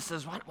Jesus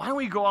says, why don't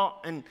we go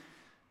out and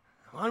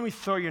why don't we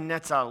throw your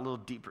nets out a little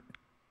deeper?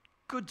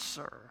 "Good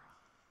sir."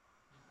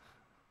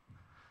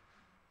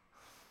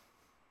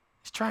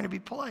 He's trying to be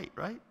polite,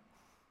 right?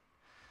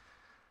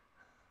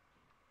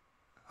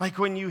 Like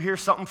when you hear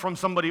something from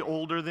somebody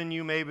older than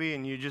you maybe,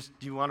 and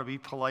you want to be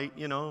polite,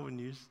 and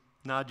you just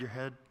nod your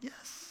head,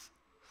 yes.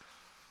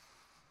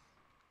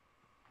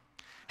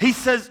 He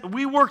says,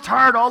 we worked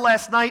hard all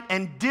last night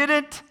and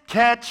didn't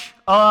catch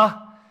a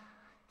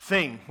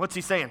thing. What's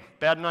he saying?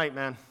 Bad night,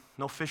 man.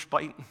 No fish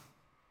biting.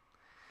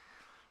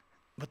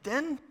 But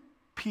then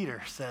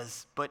Peter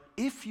says, but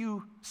if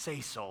you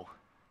say so,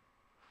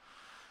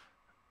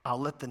 I'll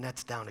let the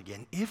nets down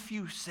again. If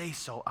you say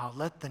so, I'll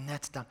let the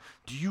nets down.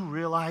 Do you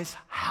realize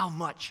how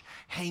much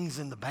hangs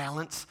in the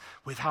balance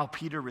with how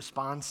Peter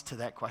responds to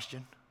that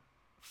question?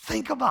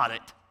 Think about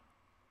it.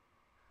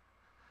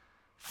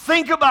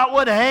 Think about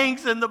what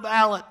hangs in the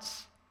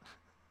balance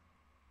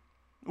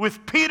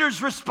with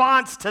Peter's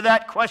response to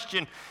that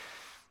question.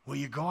 Will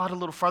you go out a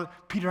little farther?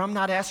 Peter, I'm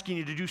not asking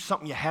you to do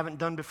something you haven't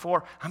done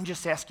before. I'm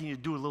just asking you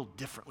to do it a little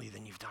differently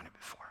than you've done it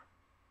before.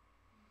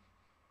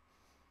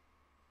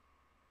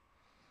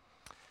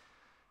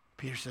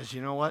 Peter says,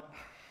 you know what?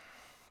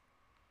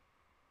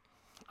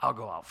 I'll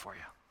go out for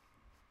you.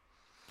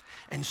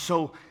 And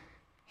so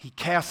he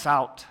casts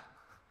out.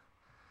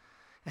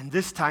 And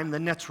this time the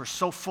nets were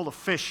so full of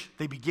fish,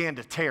 they began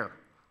to tear.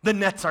 The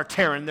nets are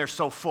tearing, they're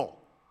so full.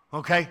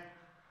 Okay?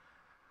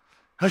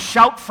 A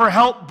shout for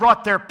help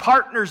brought their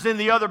partners in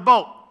the other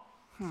boat.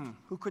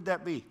 Who could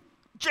that be?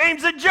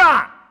 James and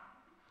John.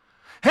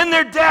 And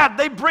their dad,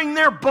 they bring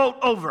their boat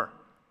over.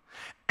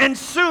 And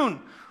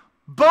soon,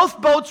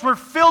 both boats were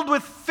filled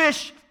with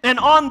fish and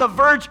on the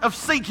verge of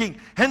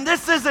sinking. And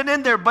this isn't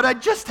in there, but I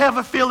just have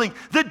a feeling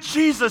that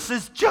Jesus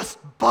is just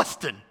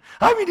busting.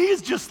 I mean, he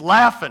is just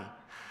laughing.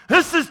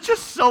 This is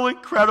just so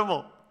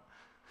incredible.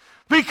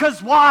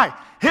 Because why?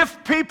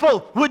 If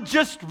people would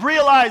just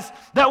realize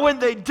that when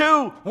they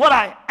do what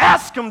I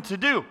ask them to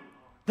do,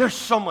 there's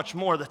so much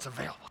more that's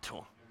available to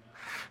them.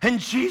 And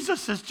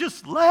Jesus is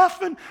just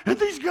laughing, and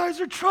these guys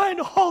are trying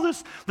to haul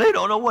this. They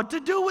don't know what to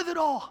do with it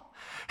all.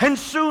 And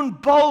soon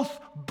both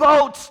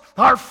boats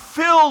are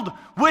filled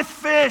with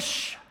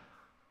fish.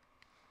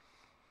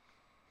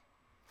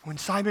 When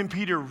Simon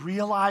Peter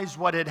realized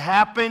what had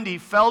happened, he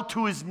fell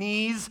to his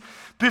knees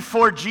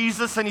before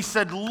Jesus and he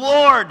said,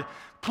 Lord,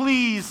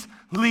 please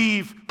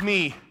leave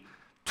me.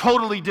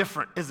 Totally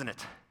different, isn't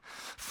it?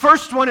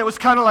 First one, it was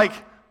kind of like,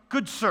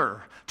 good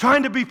sir,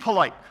 trying to be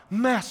polite.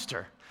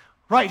 Master,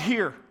 right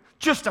here.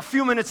 Just a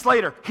few minutes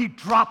later, he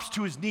drops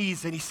to his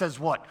knees and he says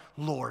what?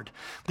 Lord.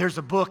 There's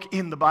a book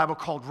in the Bible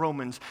called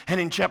Romans, and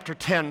in chapter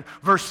 10,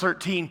 verse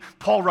 13,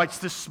 Paul writes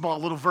this small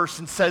little verse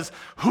and says,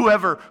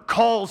 whoever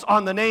calls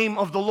on the name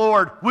of the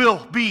Lord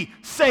will be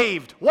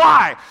saved.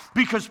 Why?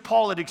 Because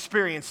Paul had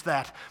experienced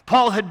that.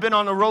 Paul had been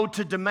on the road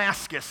to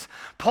Damascus.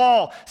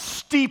 Paul,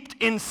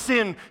 steeped in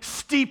sin,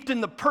 steeped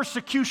in the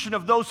persecution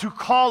of those who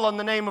call on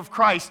the name of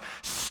Christ,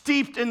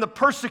 steeped in the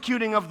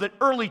persecuting of the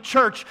early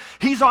church.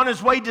 He's on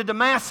his way to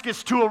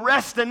Damascus to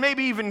arrest and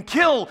maybe even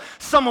kill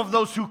some of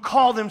those who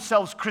call themselves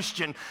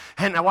Christian.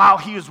 And while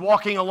he is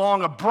walking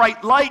along, a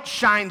bright light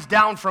shines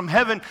down from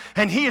heaven,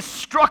 and he is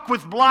struck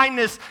with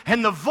blindness,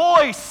 and the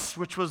voice,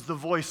 which was the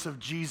voice of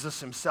Jesus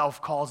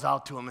himself, calls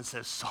out to him and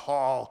says,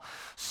 Saul,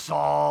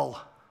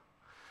 Saul,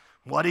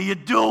 what are you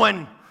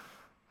doing?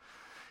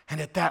 And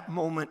at that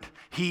moment,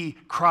 he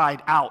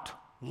cried out,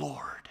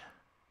 Lord.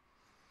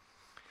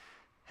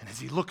 And as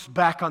he looks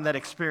back on that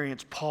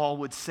experience, Paul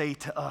would say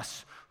to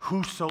us,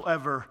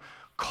 whosoever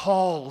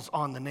calls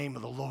on the name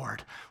of the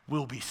Lord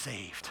will be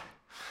saved.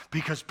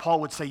 Because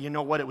Paul would say, you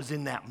know what, it was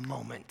in that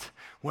moment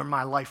where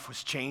my life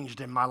was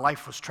changed and my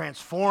life was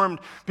transformed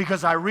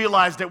because I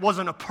realized it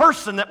wasn't a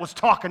person that was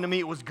talking to me,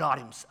 it was God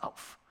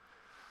himself.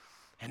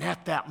 And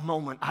at that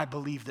moment, I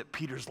believe that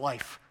Peter's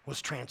life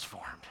was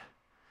transformed.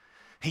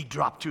 He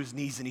dropped to his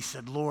knees and he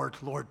said, Lord,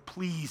 Lord,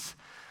 please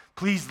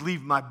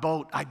leave my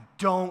boat. I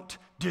don't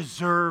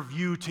deserve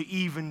you to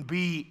even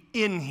be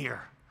in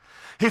here.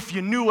 If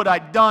you knew what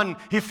I'd done,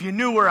 if you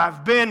knew where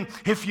I've been,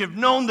 if you've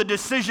known the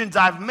decisions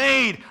I've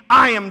made,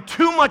 I am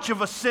too much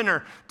of a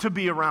sinner to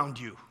be around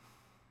you.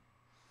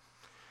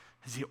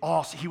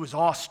 As he was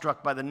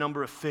awestruck by the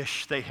number of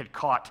fish they had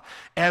caught,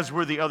 as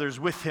were the others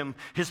with him.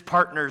 His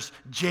partners,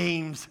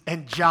 James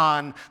and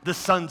John, the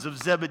sons of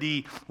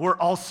Zebedee,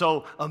 were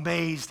also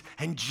amazed.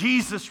 And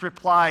Jesus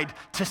replied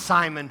to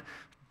Simon,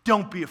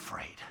 don't be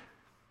afraid.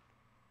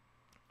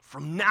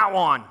 From now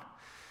on,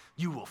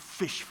 you will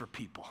fish for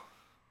people.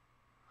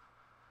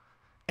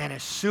 And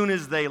as soon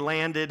as they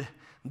landed,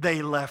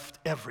 they left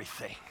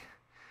everything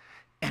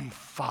and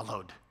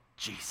followed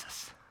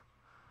Jesus.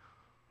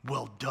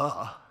 Well,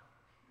 duh.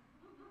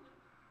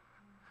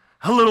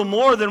 A little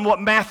more than what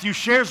Matthew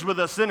shares with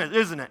us in it,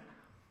 isn't it?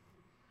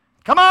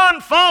 Come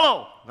on,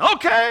 follow.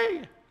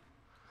 Okay.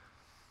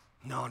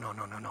 No.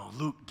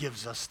 Luke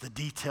gives us the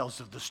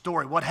details of the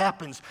story. What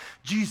happens?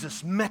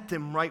 Jesus met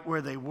them right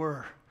where they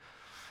were.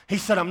 He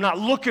said, I'm not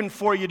looking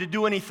for you to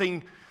do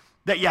anything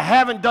that you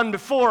haven't done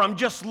before. I'm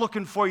just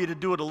looking for you to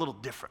do it a little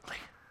differently.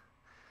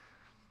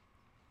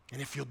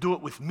 And if you'll do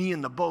it with me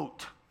in the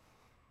boat,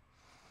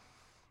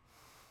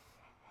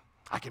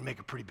 I can make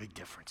a pretty big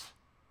difference.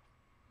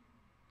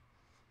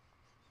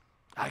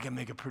 I can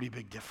make a pretty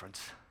big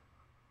difference.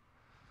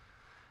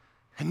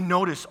 And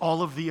notice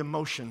all of the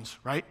emotions,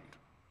 right,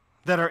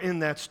 that are in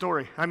that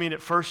story. I mean,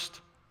 at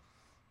first,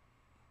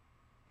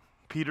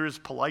 Peter is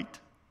polite,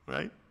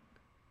 right?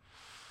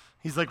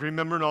 He's like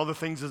remembering all the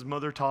things his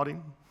mother taught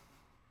him.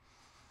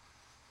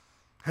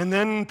 And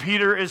then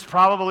Peter is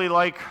probably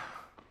like,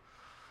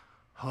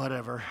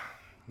 whatever.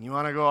 You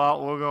want to go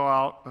out, we'll go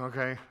out.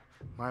 Okay.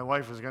 My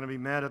wife is going to be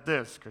mad at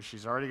this because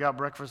she's already got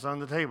breakfast on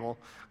the table.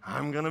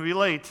 I'm going to be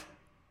late.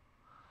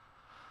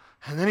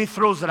 And then he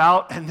throws it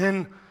out, and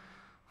then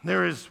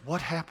there is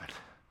what happened?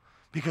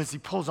 Because he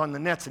pulls on the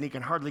nets and he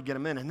can hardly get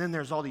them in. And then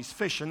there's all these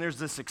fish, and there's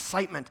this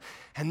excitement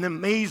and the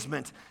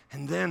amazement.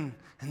 And then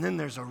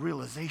there's a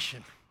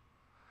realization.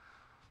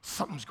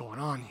 Something's going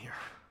on here.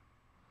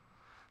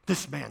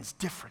 This man's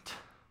different.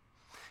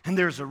 And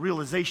there's a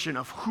realization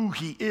of who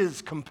he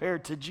is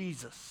compared to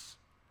Jesus.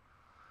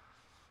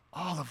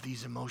 All of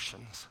these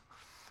emotions.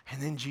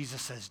 And then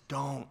Jesus says,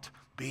 don't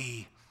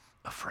be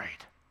afraid.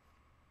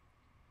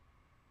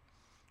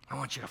 I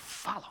want you to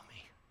follow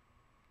me.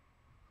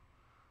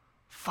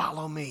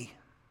 Follow me.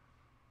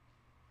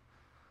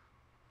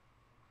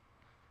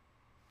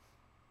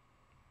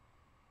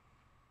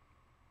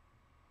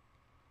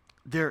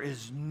 There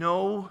is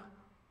no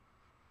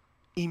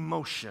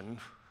emotion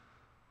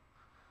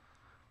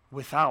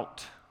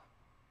without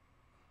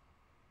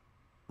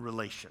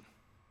relation.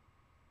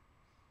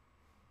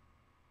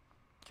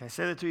 Can I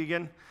say that to you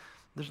again?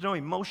 There's no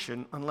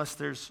emotion unless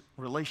there's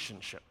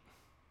relationship.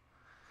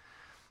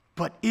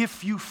 But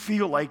if you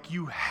feel like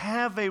you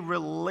have a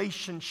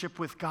relationship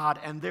with God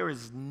and there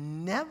is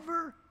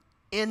never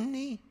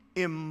any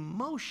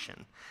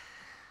emotion,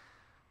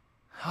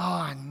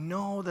 I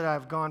know that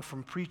I've gone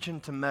from preaching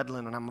to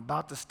meddling and I'm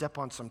about to step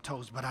on some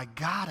toes, but I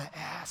gotta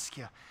ask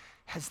you,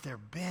 has there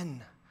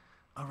been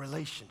a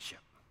relationship?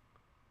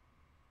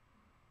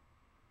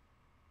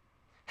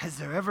 Has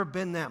there ever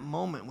been that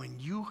moment when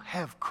you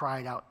have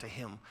cried out to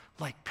him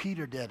like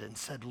Peter did and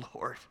said,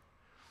 Lord,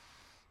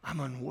 I'm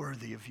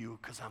unworthy of you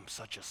because I'm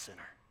such a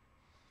sinner?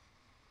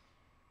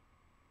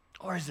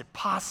 Or is it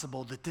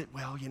possible that,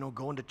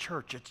 going to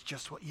church, it's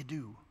just what you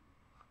do?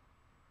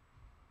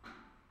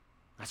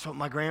 That's what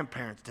my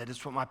grandparents did.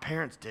 It's what my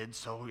parents did,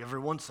 so every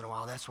once in a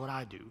while, that's what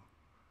I do.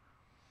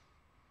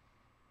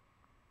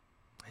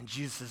 And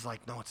Jesus is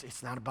like, no,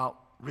 it's not about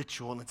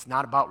ritual, and it's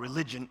not about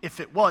religion. If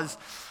it was,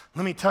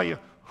 let me tell you,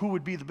 who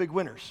would be the big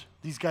winners?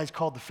 These guys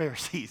called the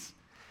Pharisees.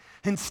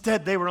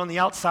 Instead, they were on the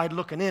outside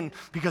looking in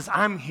because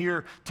I'm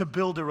here to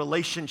build a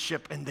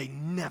relationship, and they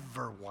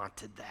never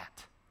wanted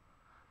that.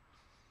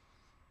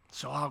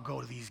 So I'll go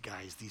to these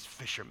guys, these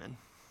fishermen,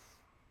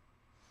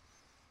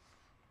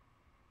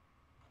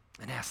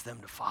 and ask them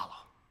to follow.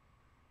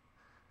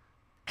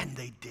 And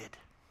they did.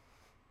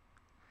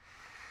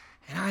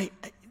 And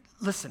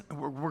listen,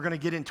 we're going to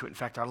get into it. In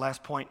fact, our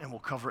last point, and we'll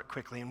cover it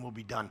quickly, and we'll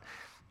be done.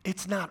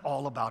 It's not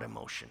all about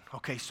emotion,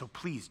 okay? So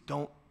please,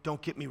 don't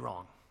get me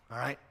wrong, all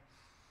right?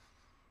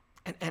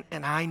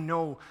 And I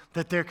know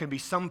that there can be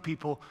some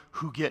people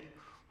who get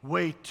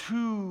way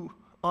too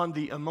on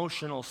the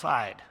emotional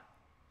side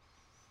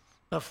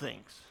of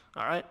things,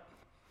 all right?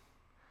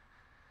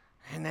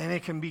 And then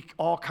it can be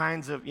all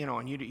kinds of,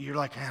 and you're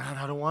like,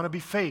 I don't want to be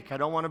fake.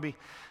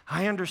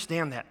 I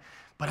understand that.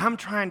 But I'm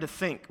trying to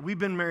think, we've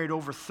been married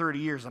over 30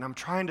 years, and I'm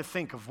trying to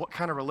think of what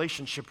kind of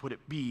relationship would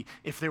it be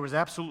if there was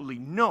absolutely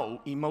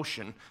no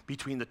emotion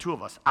between the two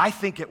of us. I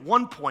think at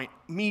one point,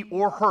 me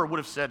or her would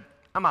have said,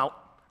 I'm out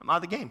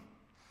of the game.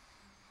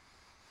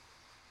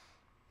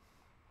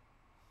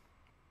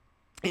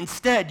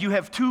 Instead, you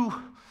have two,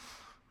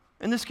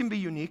 and this can be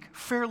unique,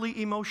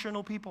 fairly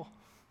emotional people.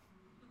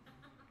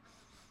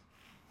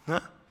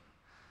 Huh?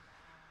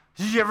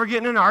 Did you ever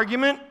get in an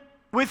argument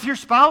with your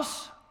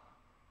spouse?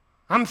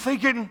 I'm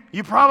thinking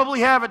you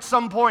probably have at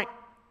some point.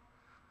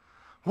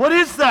 What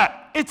is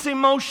that? It's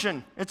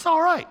emotion. It's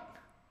all right.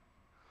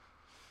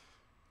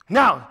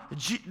 Now,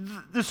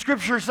 the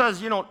scripture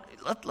says,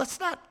 let's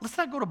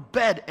not go to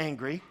bed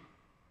angry.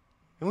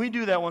 And we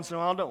do that once in a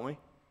while, don't we?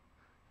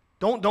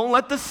 Don't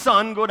let the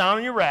sun go down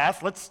in your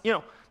wrath.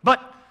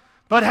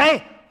 But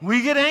hey,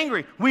 we get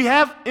angry. We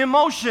have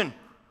emotion.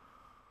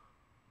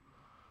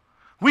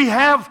 We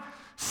have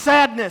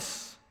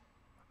sadness.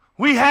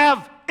 We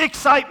have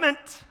excitement.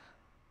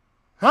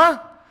 Huh?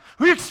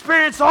 We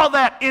experience all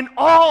that in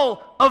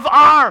all of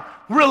our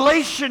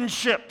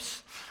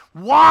relationships.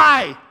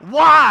 Why?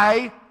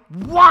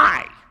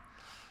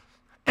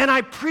 And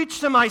I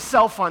preach to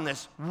myself on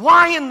this.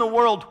 Why in the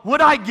world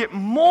would I get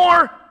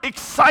more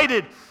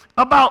excited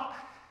about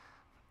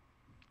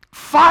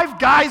 5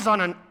 guys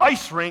on an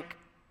ice rink,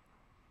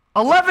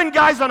 11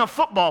 guys on a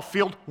football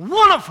field,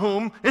 one of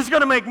whom is going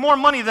to make more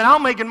money than I'll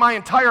make in my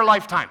entire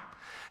lifetime?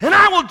 And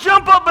I will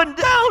jump up and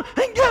down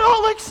and get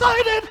all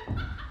excited.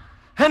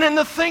 And in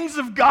the things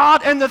of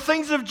God and the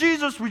things of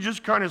Jesus, we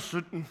just kind of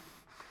sit and,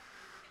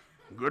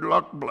 good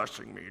luck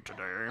blessing me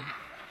today.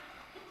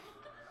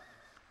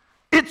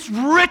 It's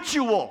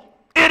ritual.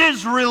 It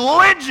is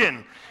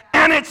religion.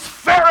 And it's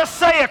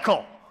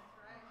pharisaical.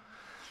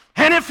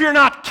 And if you're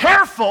not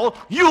careful,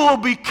 you will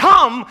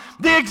become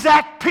the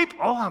exact people.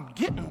 Oh, I'm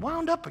getting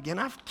wound up again.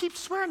 I keep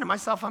swearing to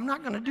myself, I'm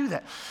not going to do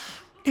that.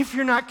 If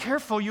you're not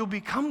careful, you'll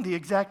become the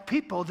exact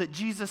people that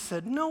Jesus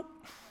said, nope.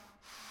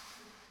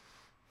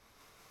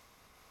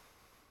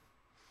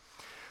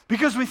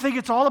 Because we think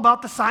it's all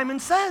about the Simon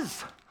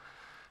Says.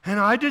 And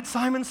I did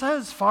Simon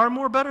Says far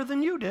more better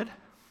than you did.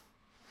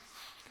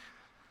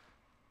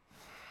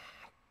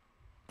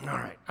 All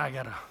right, I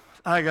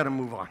gotta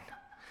move on.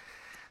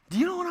 Do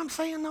you know what I'm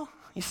saying, though?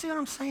 You see what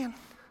I'm saying?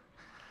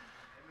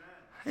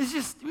 It's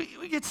just,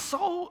 we get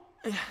so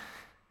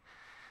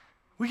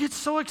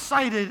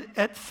excited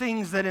at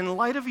things that in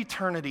light of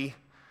eternity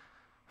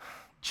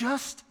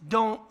just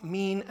don't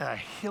mean a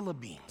hill of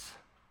beans.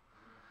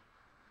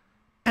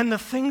 And the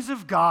things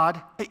of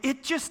God,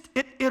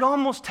 it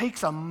almost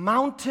takes a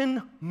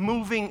mountain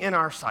moving in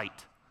our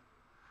sight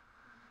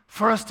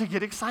for us to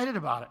get excited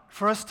about it,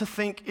 for us to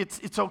think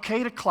it's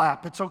okay to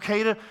clap, it's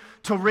okay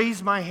to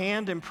raise my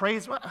hand and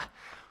praise.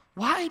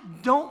 Why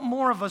don't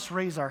more of us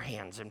raise our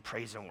hands in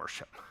praise and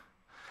worship?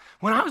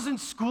 When I was in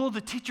school, the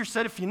teacher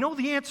said, if you know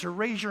the answer,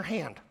 raise your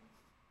hand.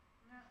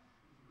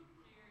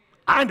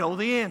 I know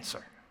the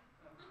answer.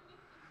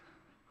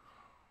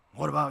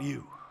 What about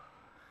you?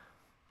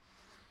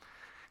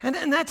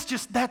 And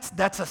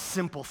that's a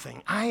simple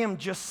thing. I am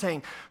just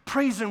saying,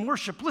 praise and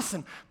worship.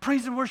 Listen,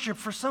 praise and worship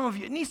for some of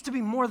you, it needs to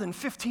be more than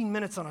 15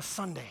 minutes on a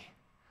Sunday.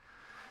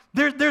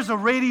 There's a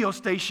radio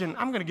station,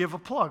 I'm going to give a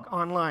plug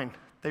online.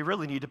 They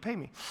really need to pay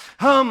me.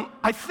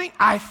 I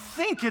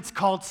think it's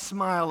called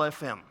Smile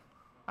FM.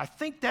 I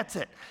think that's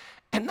it.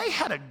 And they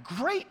had a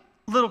great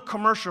little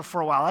commercial for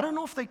a while. I don't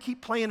know if they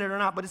keep playing it or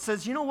not, but it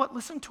says, you know what,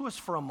 listen to us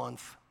for a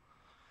month.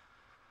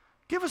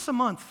 Give us a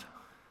month.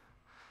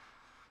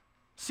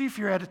 See if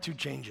your attitude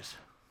changes.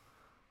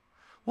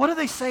 What are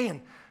they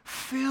saying?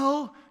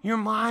 Fill your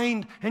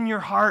mind and your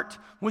heart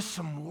with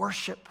some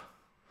worship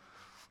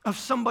of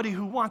somebody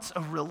who wants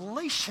a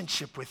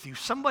relationship with you,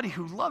 somebody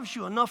who loves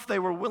you enough they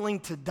were willing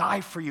to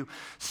die for you,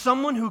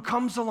 someone who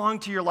comes along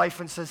to your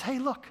life and says, hey,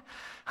 look,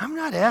 I'm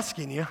not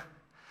asking you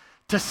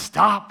to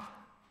stop.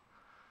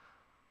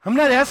 I'm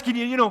not asking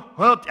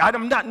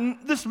you,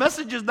 this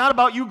message is not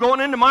about you going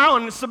in tomorrow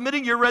and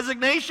submitting your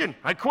resignation.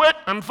 I quit,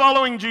 I'm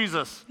following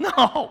Jesus.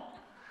 No.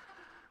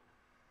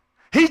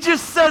 He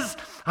just says,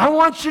 I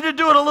want you to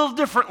do it a little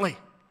differently.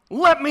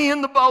 Let me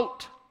in the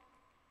boat.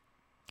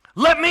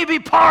 Let me be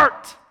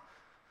part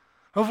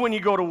of when you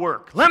go to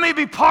work. Let me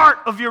be part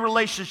of your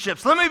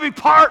relationships. Let me be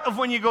part of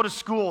when you go to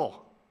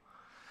school.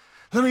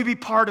 Let me be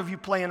part of you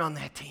playing on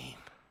that team.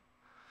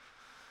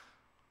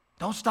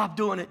 Don't stop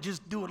doing it,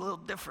 just do it a little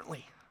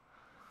differently.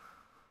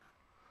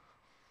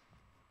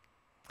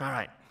 All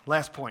right,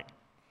 last point.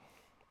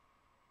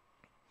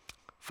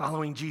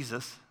 Following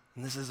Jesus,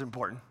 and this is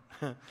important,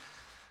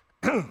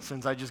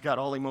 since I just got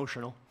all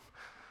emotional,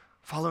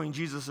 following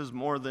Jesus is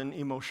more than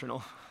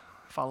emotional.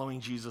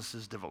 Following Jesus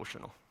is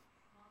devotional.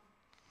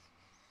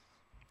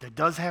 There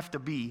does have to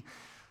be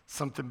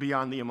something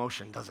beyond the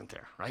emotion, doesn't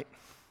there, right?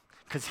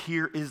 Because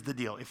here is the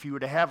deal. If you were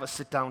to have a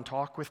sit-down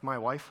talk with my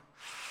wife,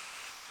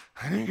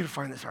 I know you're going to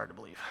find this hard to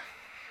believe.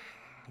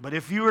 But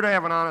if you were to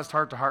have an honest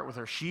heart-to-heart with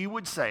her, she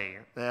would say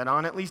that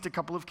on at least a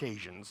couple of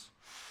occasions,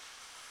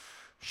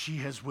 she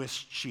has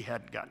wished she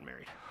hadn't gotten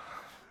married.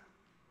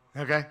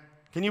 Okay?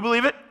 Can you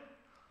believe it?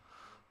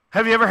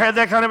 Have you ever had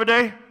that kind of a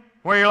day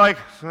where you're like,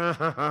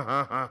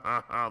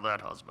 oh,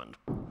 that husband.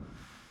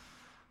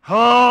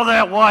 Oh,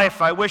 that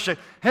wife, I wish I...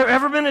 Have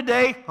ever been a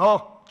day,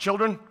 oh,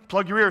 children,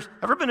 plug your ears.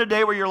 Ever been a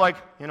day where you're like,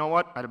 you know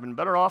what, I'd have been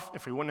better off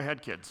if we wouldn't have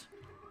had kids?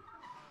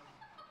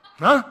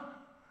 Huh?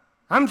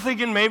 I'm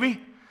thinking maybe.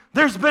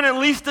 There's been at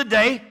least a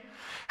day.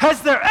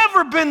 Has there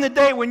ever been the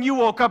day when you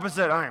woke up and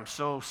said, I am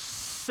so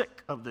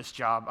sick of this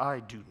job,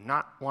 I do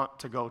not want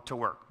to go to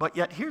work? But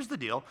yet, here's the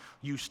deal.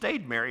 You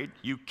stayed married,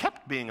 you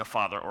kept being a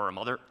father or a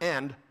mother,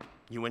 and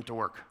you went to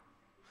work.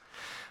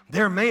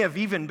 There may have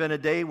even been a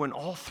day when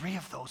all three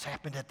of those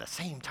happened at the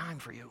same time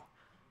for you.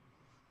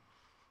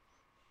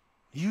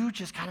 You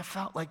just kind of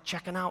felt like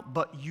checking out,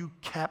 but you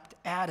kept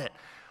at it.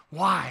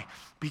 Why?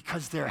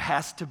 Because there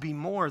has to be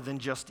more than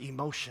just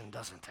emotion,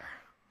 doesn't there?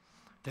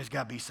 There's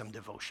got to be some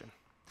devotion.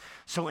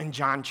 So in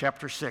John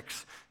chapter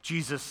 6,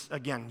 Jesus,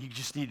 again, you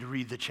just need to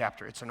read the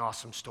chapter. It's an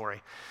awesome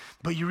story.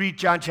 But you read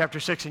John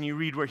chapter 6 and you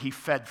read where he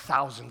fed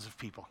thousands of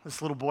people.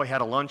 This little boy had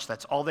a lunch.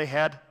 That's all they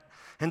had.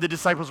 And the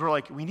disciples were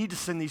like, we need to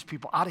send these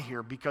people out of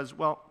here because,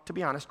 well, to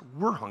be honest,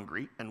 we're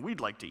hungry and we'd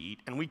like to eat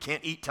and we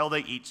can't eat till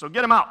they eat, so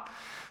get them out.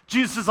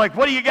 Jesus is like,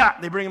 what do you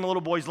got? They bring him a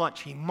little boy's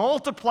lunch. He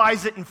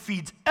multiplies it and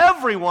feeds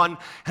everyone,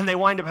 and they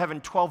wind up having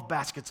 12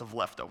 baskets of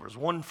leftovers,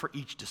 one for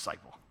each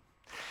disciple.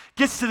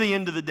 Gets to the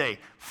end of the day,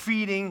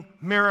 feeding,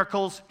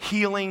 miracles,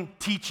 healing,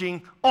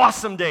 teaching,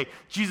 awesome day.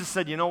 Jesus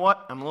said, you know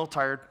what? I'm a little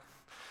tired.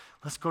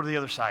 Let's go to the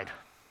other side.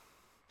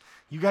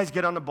 You guys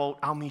get on the boat.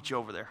 I'll meet you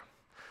over there.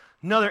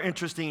 Another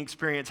interesting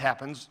experience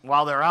happens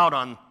while they're out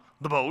on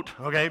the boat,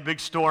 okay, big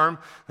storm.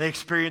 They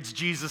experience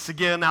Jesus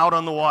again out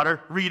on the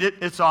water. Read it,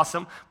 it's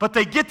awesome. But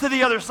they get to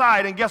the other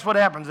side, and guess what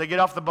happens? They get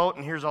off the boat,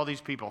 and here's all these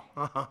people.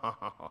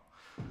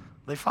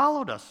 They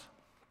followed us.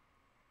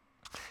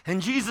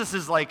 And Jesus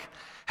is like,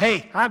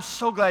 hey, I'm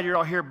so glad you're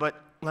all here,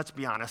 but let's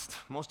be honest.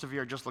 Most of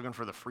you are just looking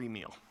for the free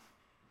meal,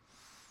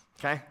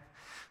 okay?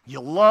 You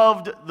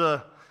loved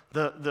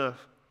the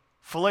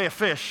fillet of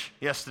fish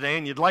yesterday,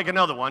 and you'd like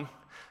another one.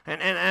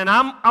 And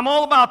I'm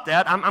all about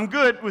that. I'm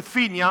good with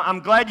feeding you. I'm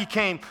glad you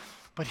came.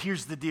 But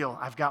here's the deal.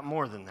 I've got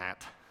more than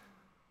that.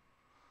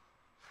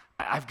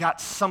 I've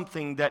got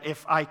something that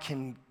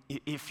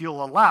if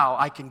you'll allow,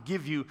 I can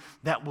give you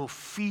that will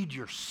feed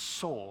your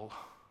soul.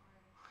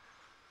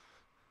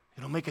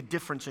 It'll make a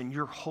difference in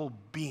your whole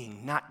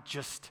being, not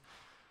just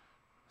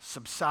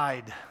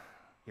subside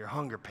your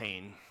hunger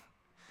pain.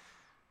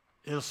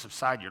 It'll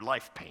subside your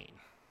life pain.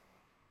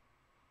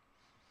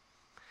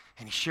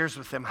 And he shares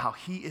with them how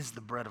he is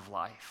the bread of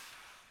life.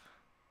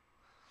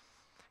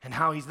 And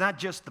how he's not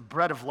just the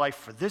bread of life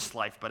for this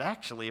life, but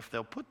actually, if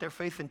they'll put their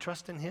faith and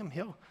trust in him,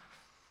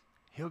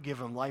 he'll give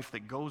them life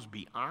that goes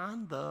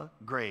beyond the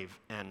grave.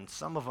 And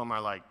some of them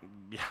are like,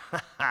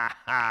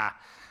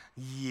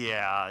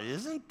 yeah,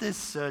 isn't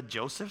this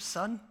Joseph's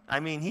son?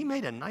 I mean, he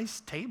made a nice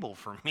table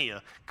for me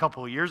a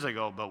couple of years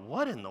ago, but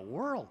what in the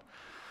world?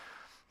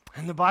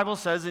 And the Bible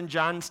says in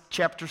John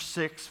chapter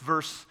 6,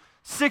 verse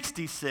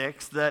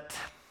 66, that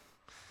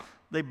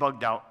they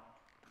bugged out.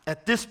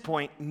 At this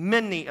point,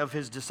 many of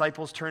his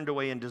disciples turned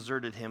away and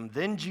deserted him.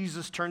 Then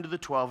Jesus turned to the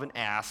 12 and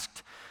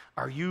asked,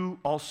 are you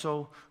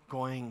also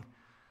going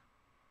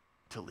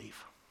to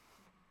leave?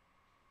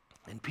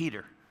 And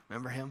Peter,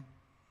 remember him?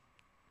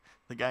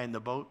 The guy in the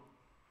boat?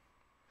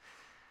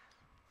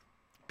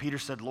 Peter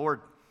said, Lord,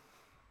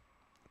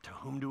 to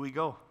whom do we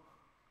go?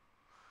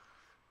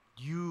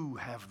 You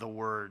have the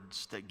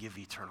words that give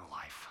eternal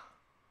life.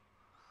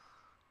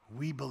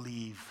 We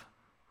believe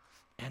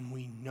and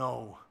we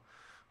know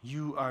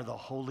you are the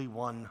Holy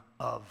One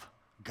of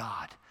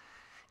God.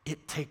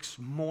 It takes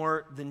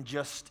more than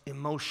just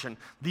emotion.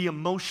 The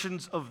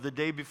emotions of the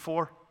day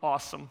before,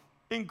 awesome,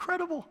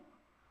 incredible.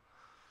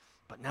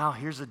 But now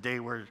here's a day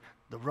where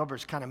the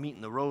rubber's kind of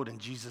meeting the road, and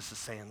Jesus is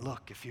saying,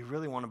 look, if you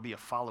really want to be a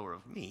follower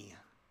of me,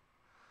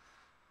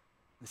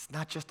 it's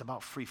not just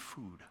about free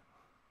food.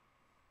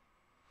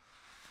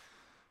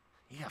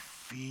 You got to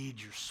feed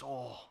your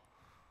soul.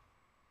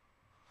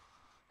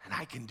 And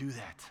I can do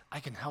that. I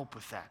can help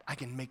with that. I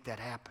can make that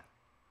happen.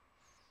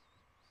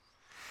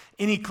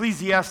 In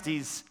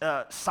Ecclesiastes,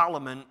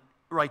 Solomon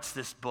writes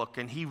this book,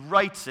 and he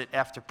writes it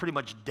after pretty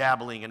much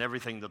dabbling in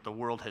everything that the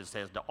world has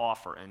to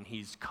offer, and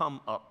he's come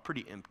up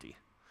pretty empty.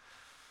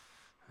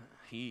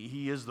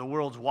 He is the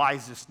world's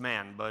wisest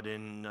man, but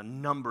in a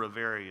number of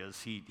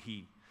areas,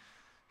 he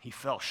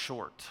fell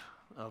short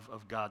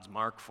of God's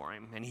mark for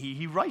him. And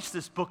he writes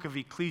this book of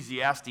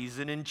Ecclesiastes,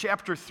 and in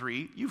chapter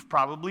 3, you've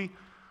probably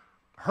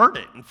heard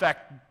it. In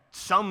fact,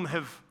 some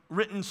have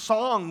written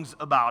songs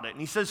about it. And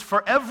he says,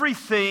 for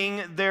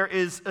everything there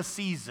is a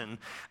season,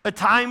 a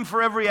time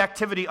for every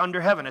activity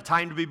under heaven, a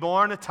time to be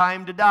born, a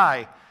time to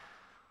die.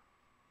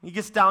 He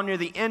gets down near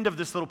the end of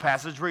this little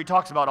passage where he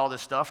talks about all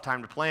this stuff,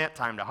 time to plant,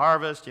 time to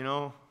harvest,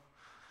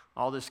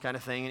 all this kind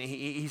of thing. And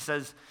he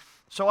says,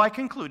 so I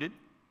concluded,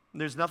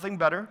 there's nothing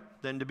better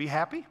than to be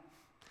happy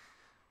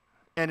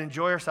and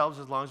enjoy ourselves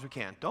as long as we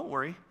can. Don't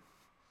worry.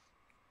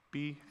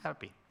 Be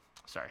happy.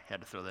 Sorry,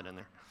 had to throw that in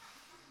there.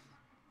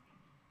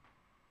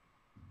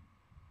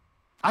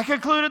 I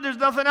concluded there's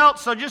nothing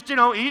else, so just,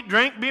 eat,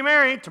 drink, be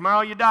merry.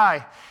 Tomorrow you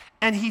die.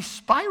 And he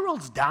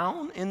spirals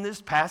down in this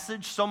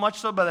passage so much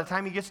so by the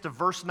time he gets to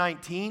verse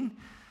 19,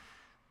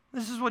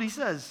 this is what he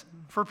says.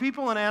 For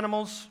people and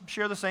animals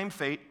share the same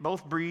fate.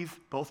 Both breathe,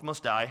 both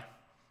must die.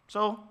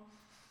 So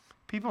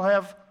people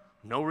have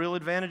no real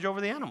advantage over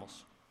the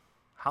animals.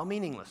 How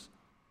meaningless.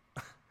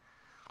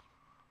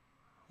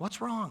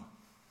 What's wrong?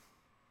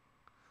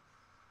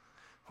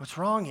 What's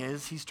wrong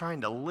is he's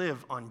trying to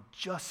live on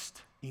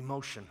just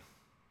emotion.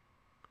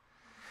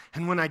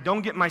 And when I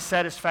don't get my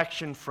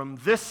satisfaction from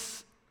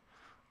this,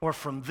 or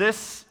from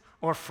this,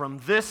 or from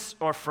this,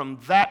 or from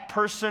that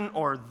person,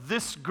 or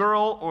this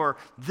girl, or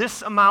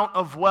this amount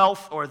of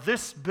wealth, or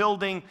this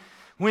building,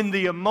 when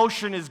the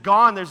emotion is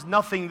gone, there's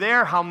nothing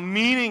there, how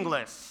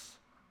meaningless.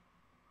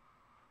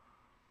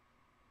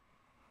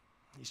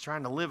 He's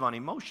trying to live on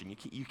emotion.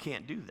 You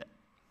can't do that.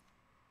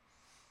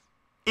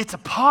 It's a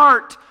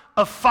part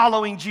of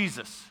following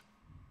Jesus.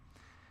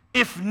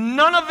 If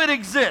none of it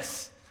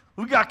exists,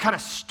 we got to kind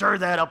of stir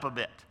that up a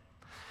bit.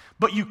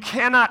 But you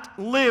cannot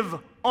live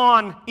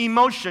on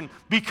emotion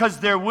because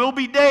there will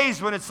be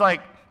days when it's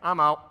like, I'm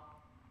out.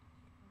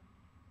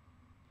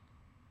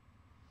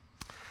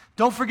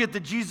 Don't forget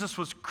that Jesus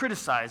was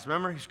criticized.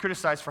 Remember, he's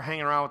criticized for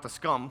hanging around with the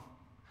scum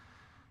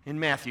in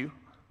Matthew.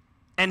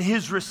 And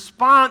his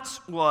response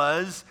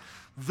was,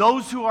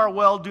 those who are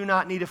well do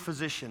not need a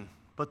physician,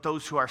 but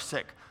those who are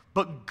sick.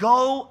 But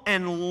go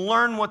and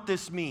learn what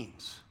this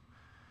means.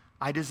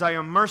 I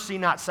desire mercy,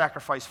 not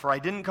sacrifice, for I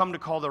didn't come to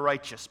call the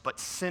righteous, but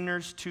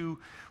sinners to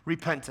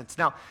repentance.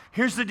 Now,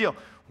 here's the deal.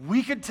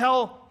 We could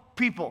tell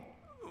people,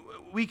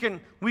 we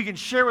can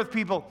share with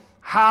people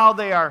how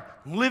they are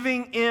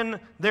living in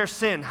their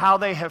sin, how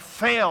they have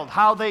failed,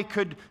 how they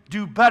could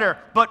do better.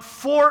 But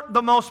for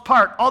the most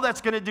part, all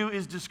that's going to do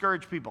is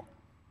discourage people.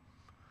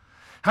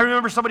 I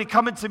remember somebody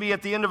coming to me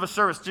at the end of a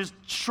service just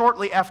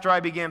shortly after I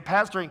began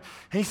pastoring,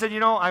 and he said,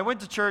 I went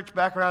to church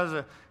back when I was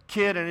a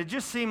kid, and it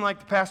just seemed like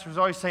the pastor was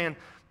always saying,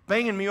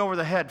 banging me over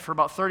the head for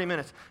about 30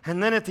 minutes.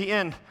 And then at the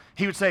end,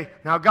 he would say,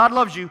 now God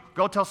loves you,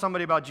 go tell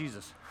somebody about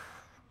Jesus.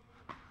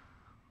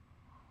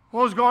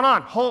 What was going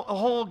on? A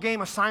whole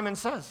game of Simon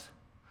Says,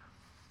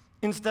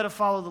 instead of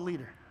follow the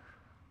leader.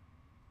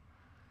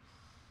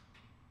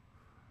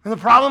 And the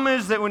problem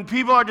is that when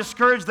people are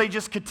discouraged, they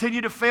just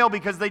continue to fail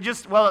because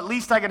at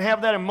least I can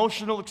have that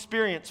emotional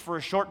experience for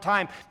a short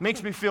time.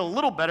 Makes me feel a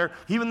little better,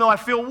 even though I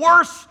feel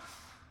worse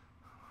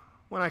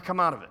when I come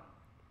out of it.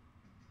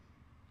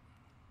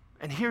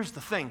 And here's the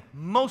thing.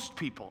 Most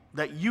people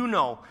that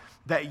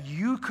that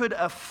you could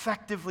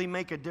effectively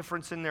make a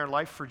difference in their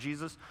life for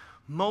Jesus,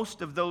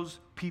 most of those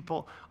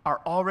people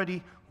are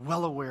already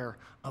well aware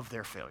of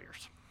their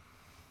failures.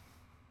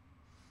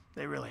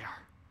 They really are.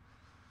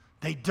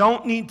 They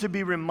don't need to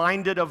be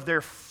reminded of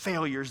their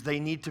failures. They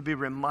need to be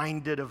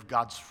reminded of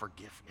God's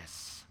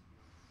forgiveness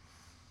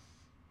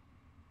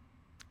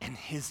and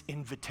His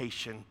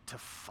invitation to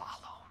follow.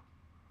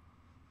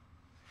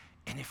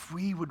 And if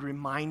we would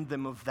remind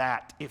them of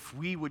that, if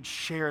we would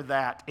share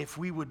that, if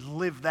we would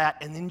live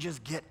that, and then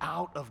just get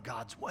out of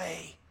God's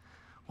way,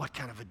 what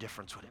kind of a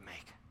difference would it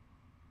make?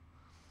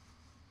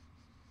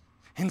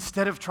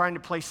 Instead of trying to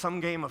play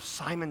some game of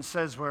Simon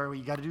Says where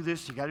you got to do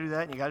this, you got to do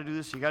that, and you got to do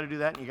this, you got to do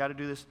that, and you got to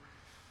do this,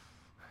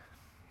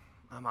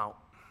 I'm out.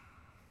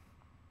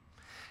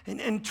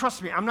 And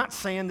trust me, I'm not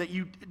saying that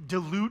you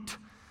dilute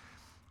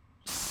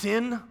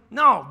sin.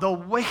 No, the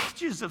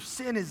wages of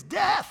sin is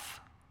death.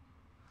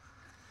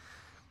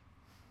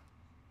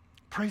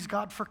 Praise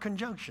God for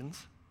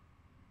conjunctions.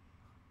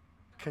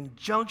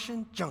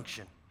 Conjunction,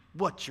 junction.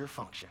 What's your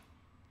function?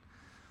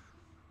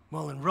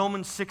 Well, in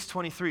Romans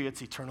 6:23,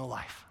 it's eternal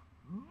life.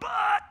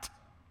 But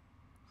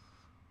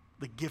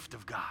the gift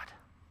of God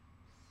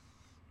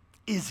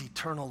is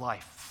eternal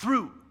life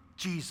through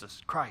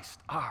Jesus Christ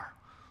our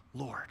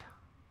Lord.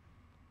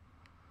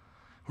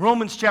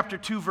 Romans chapter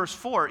 2, verse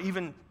 4,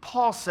 even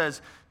Paul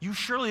says, you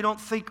surely don't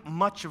think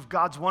much of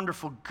God's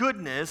wonderful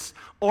goodness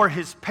or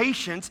His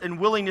patience and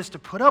willingness to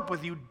put up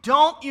with you.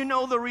 Don't you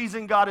know the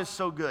reason God is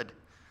so good?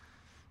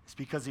 It's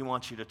because He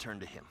wants you to turn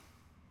to Him.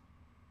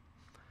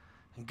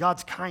 And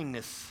God's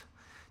kindness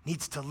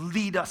needs to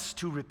lead us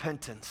to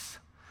repentance,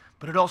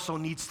 but it also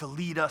needs to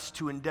lead us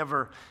to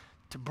endeavor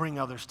to bring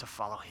others to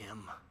follow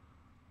Him.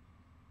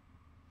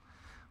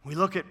 We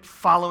look at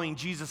following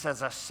Jesus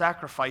as a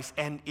sacrifice,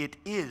 and it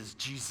is.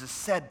 Jesus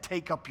said,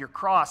 take up your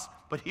cross.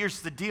 But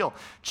here's the deal.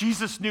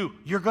 Jesus knew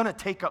you're going to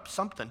take up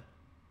something.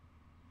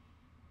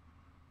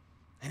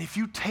 And if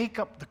you take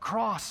up the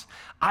cross,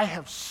 I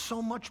have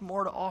so much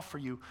more to offer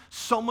you,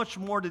 so much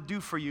more to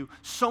do for you,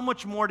 so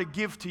much more to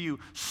give to you,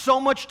 so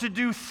much to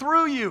do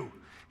through you,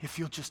 if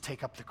you'll just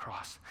take up the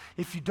cross.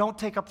 If you don't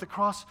take up the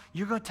cross,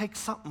 you're going to take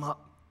something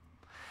up.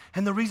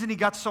 And the reason He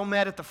got so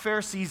mad at the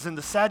Pharisees and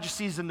the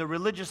Sadducees and the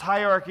religious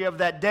hierarchy of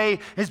that day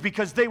is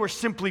because they were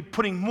simply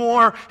putting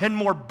more and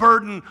more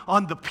burden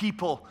on the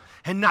people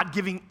and not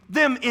giving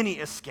them any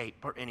escape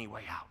or any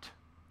way out.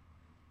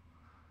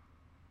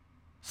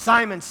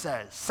 Simon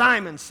says,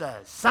 Simon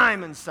says,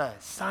 Simon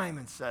says,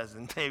 Simon says,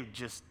 and they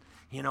just,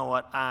 you know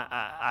what,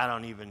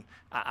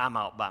 I'm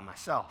out by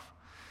myself.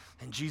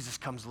 And Jesus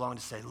comes along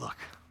to say, look,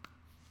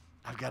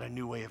 I've got a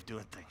new way of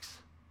doing things.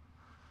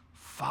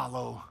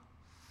 Follow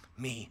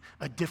me.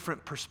 A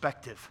different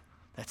perspective.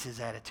 That's His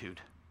attitude.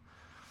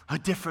 A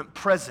different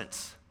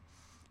presence.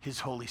 His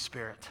Holy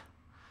Spirit.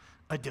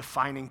 A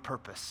defining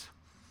purpose.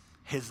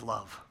 His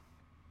love.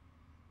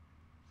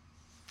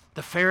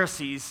 The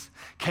Pharisees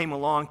came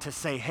along to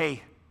say,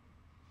 hey,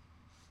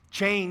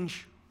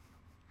 change,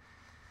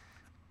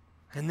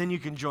 and then you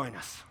can join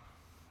us.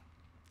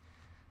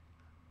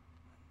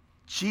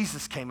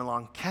 Jesus came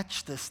along.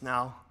 Catch this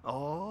now.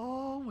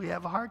 Oh, we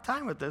have a hard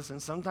time with this,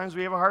 and sometimes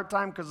we have a hard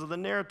time because of the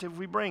narrative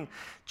we bring.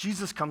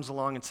 Jesus comes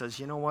along and says,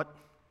 you know what?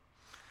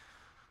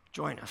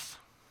 Join us.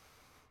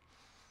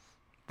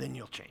 Then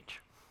you'll change.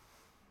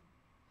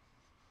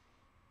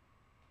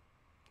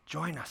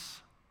 Join us.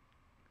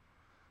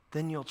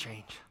 Then you'll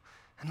change.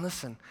 And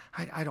listen,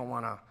 I don't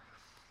want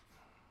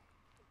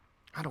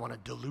to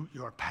dilute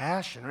your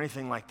passion or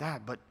anything like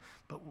that, but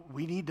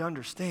we need to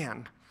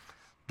understand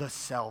the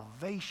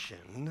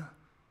salvation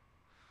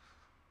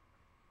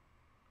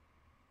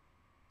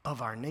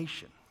of our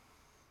nation,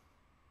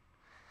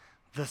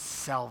 the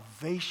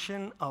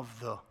salvation of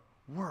the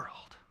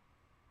world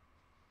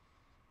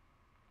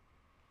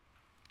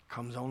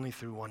comes only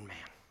through one man,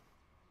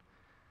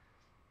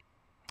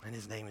 and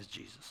His name is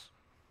Jesus.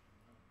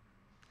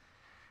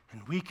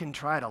 And we can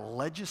try to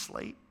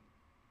legislate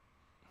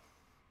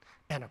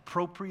and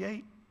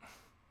appropriate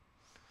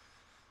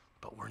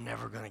but we're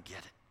never going to get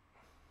it.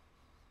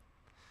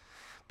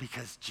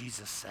 Because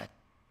Jesus said,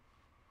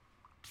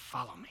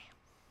 follow me.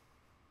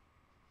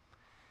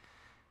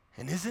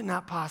 And is it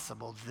not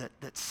possible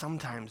that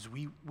sometimes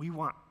we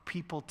want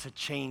people to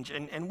change,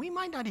 and we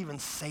might not even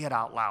say it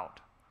out loud,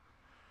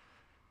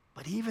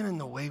 but even in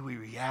the way we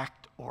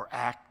react or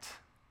act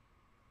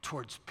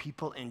towards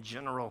people in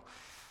general,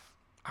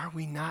 are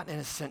we not in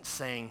a sense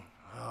saying,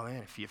 oh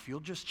man, if you'll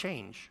just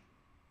change,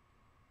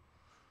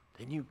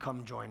 then you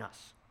come join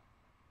us?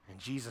 And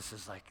Jesus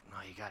is like, no,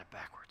 you got it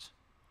backwards.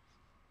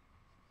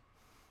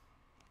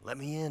 Let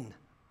me in,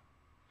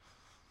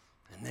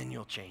 and then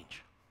you'll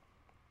change.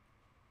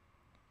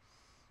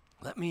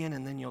 Let me in,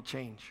 and then you'll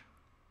change.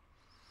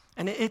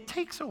 And it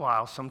takes a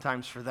while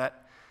sometimes for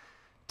that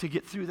to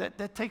get through.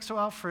 That takes a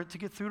while for it to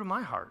get through to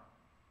my heart.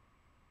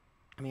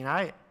 I mean,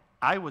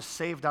 I was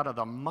saved out of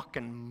the muck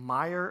and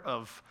mire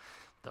of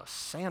the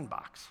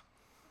sandbox.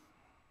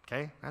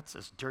 Okay? That's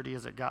as dirty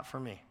as it got for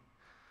me.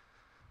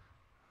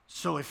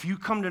 So if you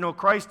come to know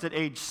Christ at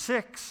age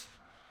 6,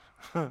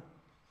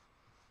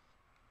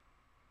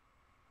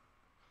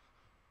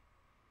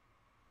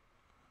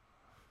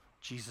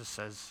 Jesus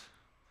says,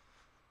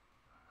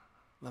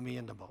 let me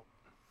in the boat.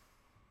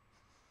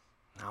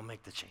 And I'll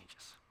make the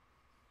changes.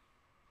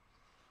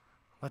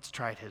 Let's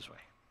try it his way.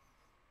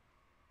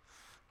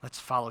 Let's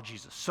follow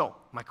Jesus. So,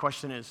 my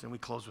question is, and we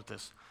close with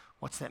this,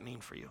 what's that mean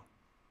for you?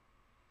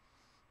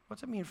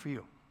 What's it mean for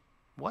you?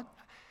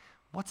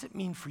 What's it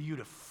mean for you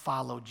to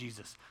follow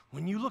Jesus?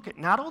 When you look at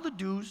not all the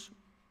do's,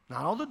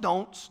 not all the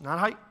don'ts,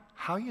 not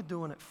how you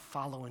doing at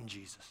following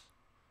Jesus?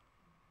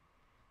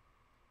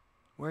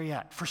 Where are you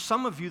at? For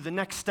some of you, the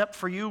next step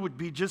for you would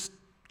be just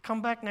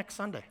come back next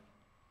Sunday.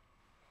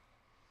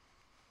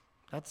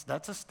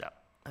 That's a step.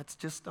 That's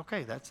just,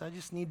 okay, I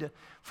just need to,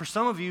 for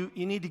some of you,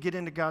 you need to get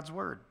into God's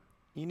Word.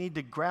 You need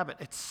to grab it.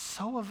 It's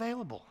so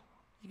available.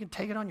 You can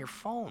take it on your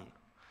phone.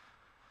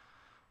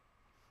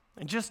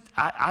 And just,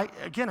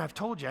 again, I've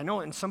told you, I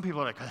know, and some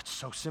people are like, that's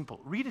so simple.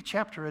 Read a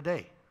chapter a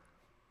day.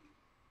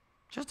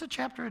 Just a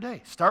chapter a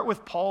day. Start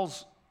with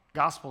Paul's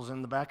Gospels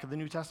in the back of the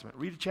New Testament.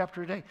 Read a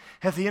chapter a day.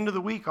 At the end of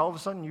the week, all of a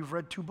sudden, you've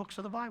read 2 books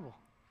of the Bible.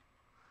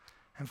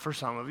 And for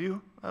some of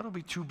you, that'll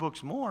be 2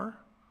 books more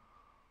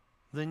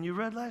than you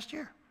read last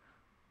year.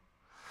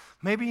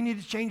 Maybe you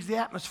need to change the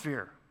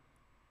atmosphere.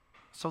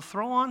 So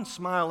throw on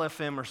Smile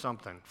FM or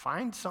something.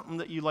 Find something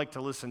that you like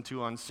to listen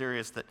to on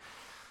Sirius that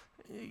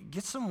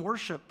get some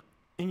worship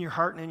in your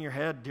heart and in your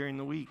head during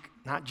the week,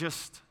 not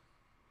just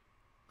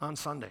on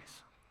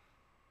Sundays.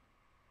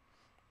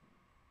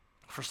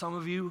 For some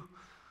of you,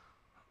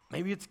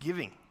 maybe it's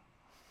giving.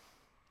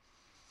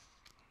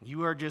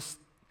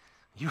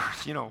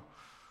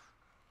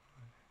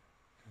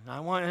 I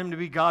want him to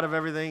be God of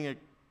everything.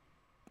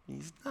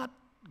 He's not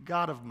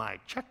God of my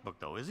checkbook,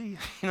 though, is he?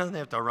 He doesn't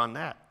have to run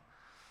that.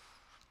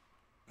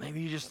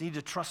 Maybe you just need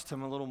to trust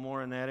him a little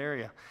more in that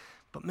area.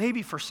 But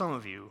maybe for some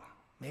of you,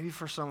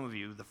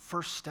 the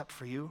first step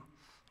for you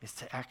is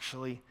to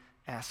actually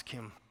ask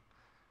him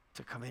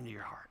to come into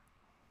your heart,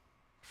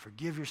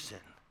 forgive your sin,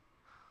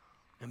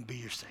 and be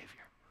your Savior.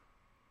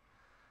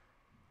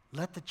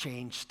 Let the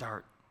change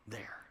start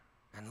there,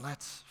 and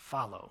let's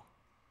follow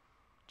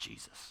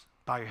Jesus.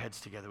 Bow your heads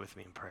together with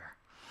me in prayer.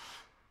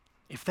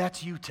 If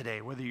that's you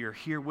today, whether you're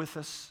here with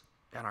us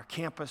on our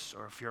campus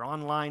or if you're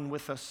online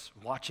with us,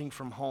 watching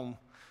from home,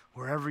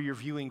 wherever you're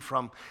viewing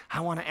from,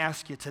 I want to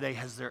ask you today,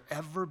 has there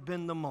ever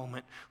been the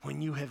moment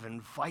when you have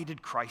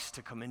invited Christ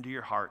to come into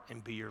your heart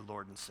and be your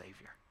Lord and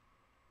Savior?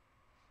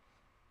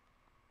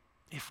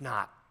 If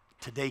not,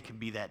 today can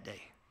be that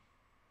day.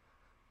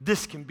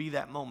 This can be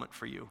that moment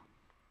for you.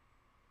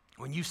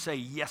 When you say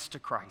yes to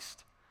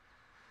Christ,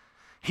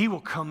 he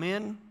will come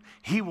in,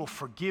 he will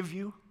forgive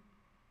you,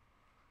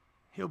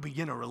 he'll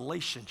begin a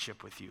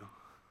relationship with you.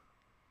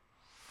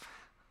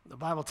 The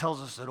Bible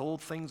tells us that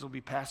old things will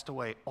be passed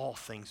away, all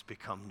things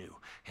become new.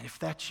 And if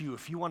that's you,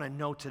 if you want to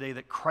know today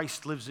that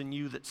Christ lives in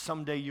you, that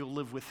someday you'll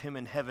live with him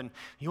in heaven,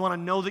 you want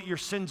to know that your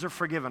sins are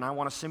forgiven, I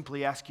want to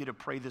simply ask you to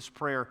pray this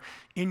prayer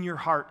in your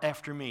heart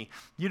after me.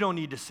 You don't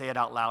need to say it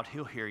out loud,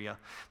 he'll hear you.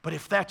 But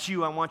if that's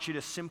you, I want you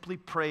to simply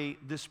pray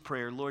this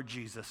prayer. Lord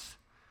Jesus,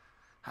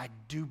 I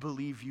do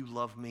believe you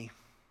love me.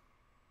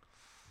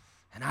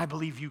 And I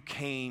believe you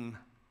came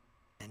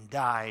and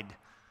died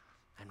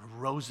and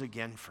rose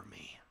again for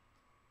me.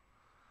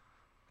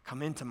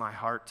 Come into my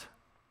heart,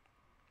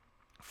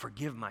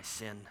 forgive my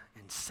sin,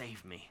 and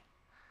save me.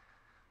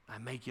 I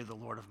make you the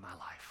Lord of my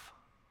life.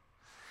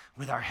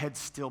 With our heads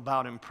still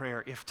bowed in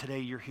prayer, if today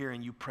you're here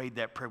and you prayed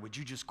that prayer, would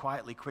you just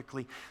quietly,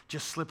 quickly,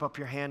 just slip up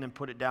your hand and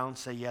put it down and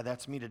say, yeah,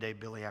 that's me today,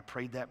 Billy. I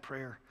prayed that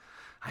prayer.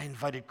 I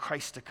invited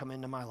Christ to come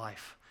into my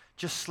life.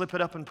 Just slip it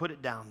up and put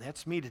it down.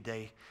 That's me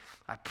today.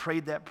 I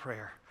prayed that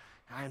prayer.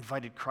 I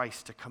invited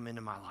Christ to come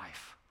into my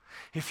life.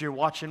 If you're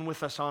watching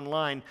with us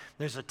online,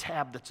 there's a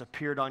tab that's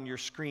appeared on your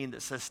screen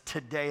that says,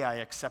 Today I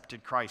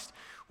accepted Christ.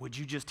 Would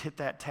you just hit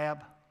that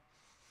tab?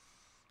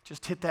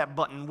 Just hit that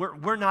button.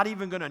 We're not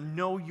even going to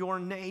know your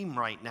name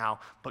right now,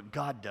 but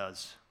God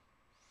does.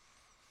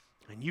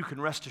 And you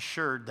can rest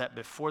assured that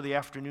before the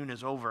afternoon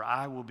is over,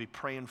 I will be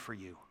praying for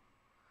you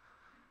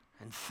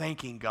and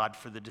thanking God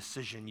for the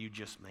decision you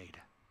just made.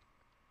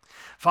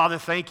 Father,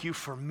 thank you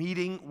for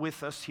meeting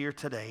with us here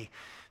today.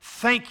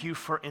 Thank you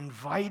for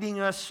inviting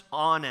us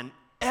on an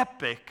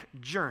epic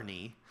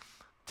journey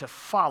to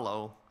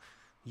follow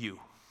you.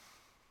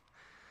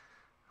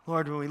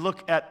 Lord, when we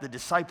look at the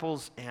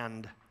disciples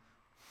and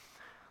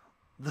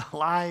the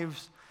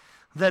lives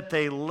that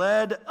they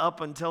led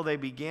up until they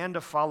began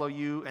to follow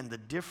you and the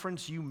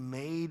difference you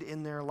made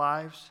in their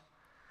lives,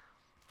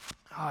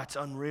 it's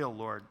unreal,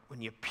 Lord,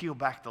 when you peel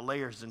back the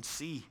layers and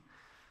see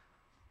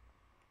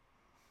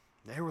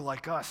they were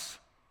like us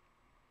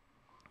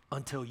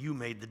until you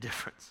made the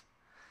difference.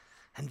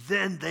 And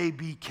then they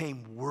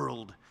became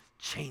world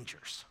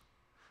changers.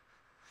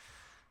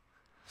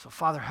 So,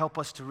 Father, help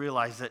us to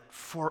realize that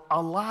for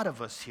a lot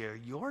of us here,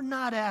 you're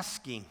not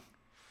asking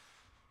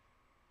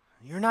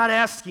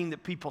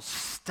that people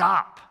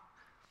stop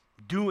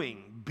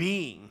doing,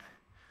 being.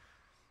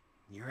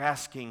 You're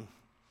asking,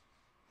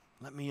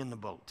 let me in the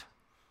boat.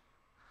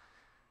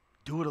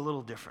 Do it a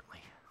little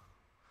differently.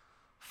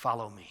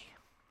 Follow me.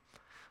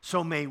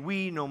 So may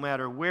we, no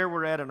matter where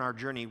we're at in our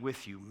journey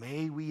with you,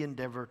 may we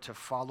endeavor to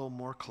follow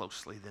more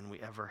closely than we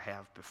ever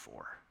have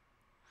before.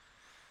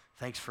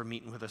 Thanks for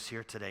meeting with us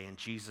here today in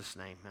Jesus'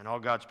 name. And all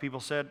God's people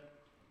said,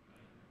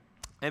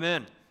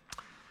 amen.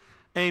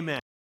 Amen.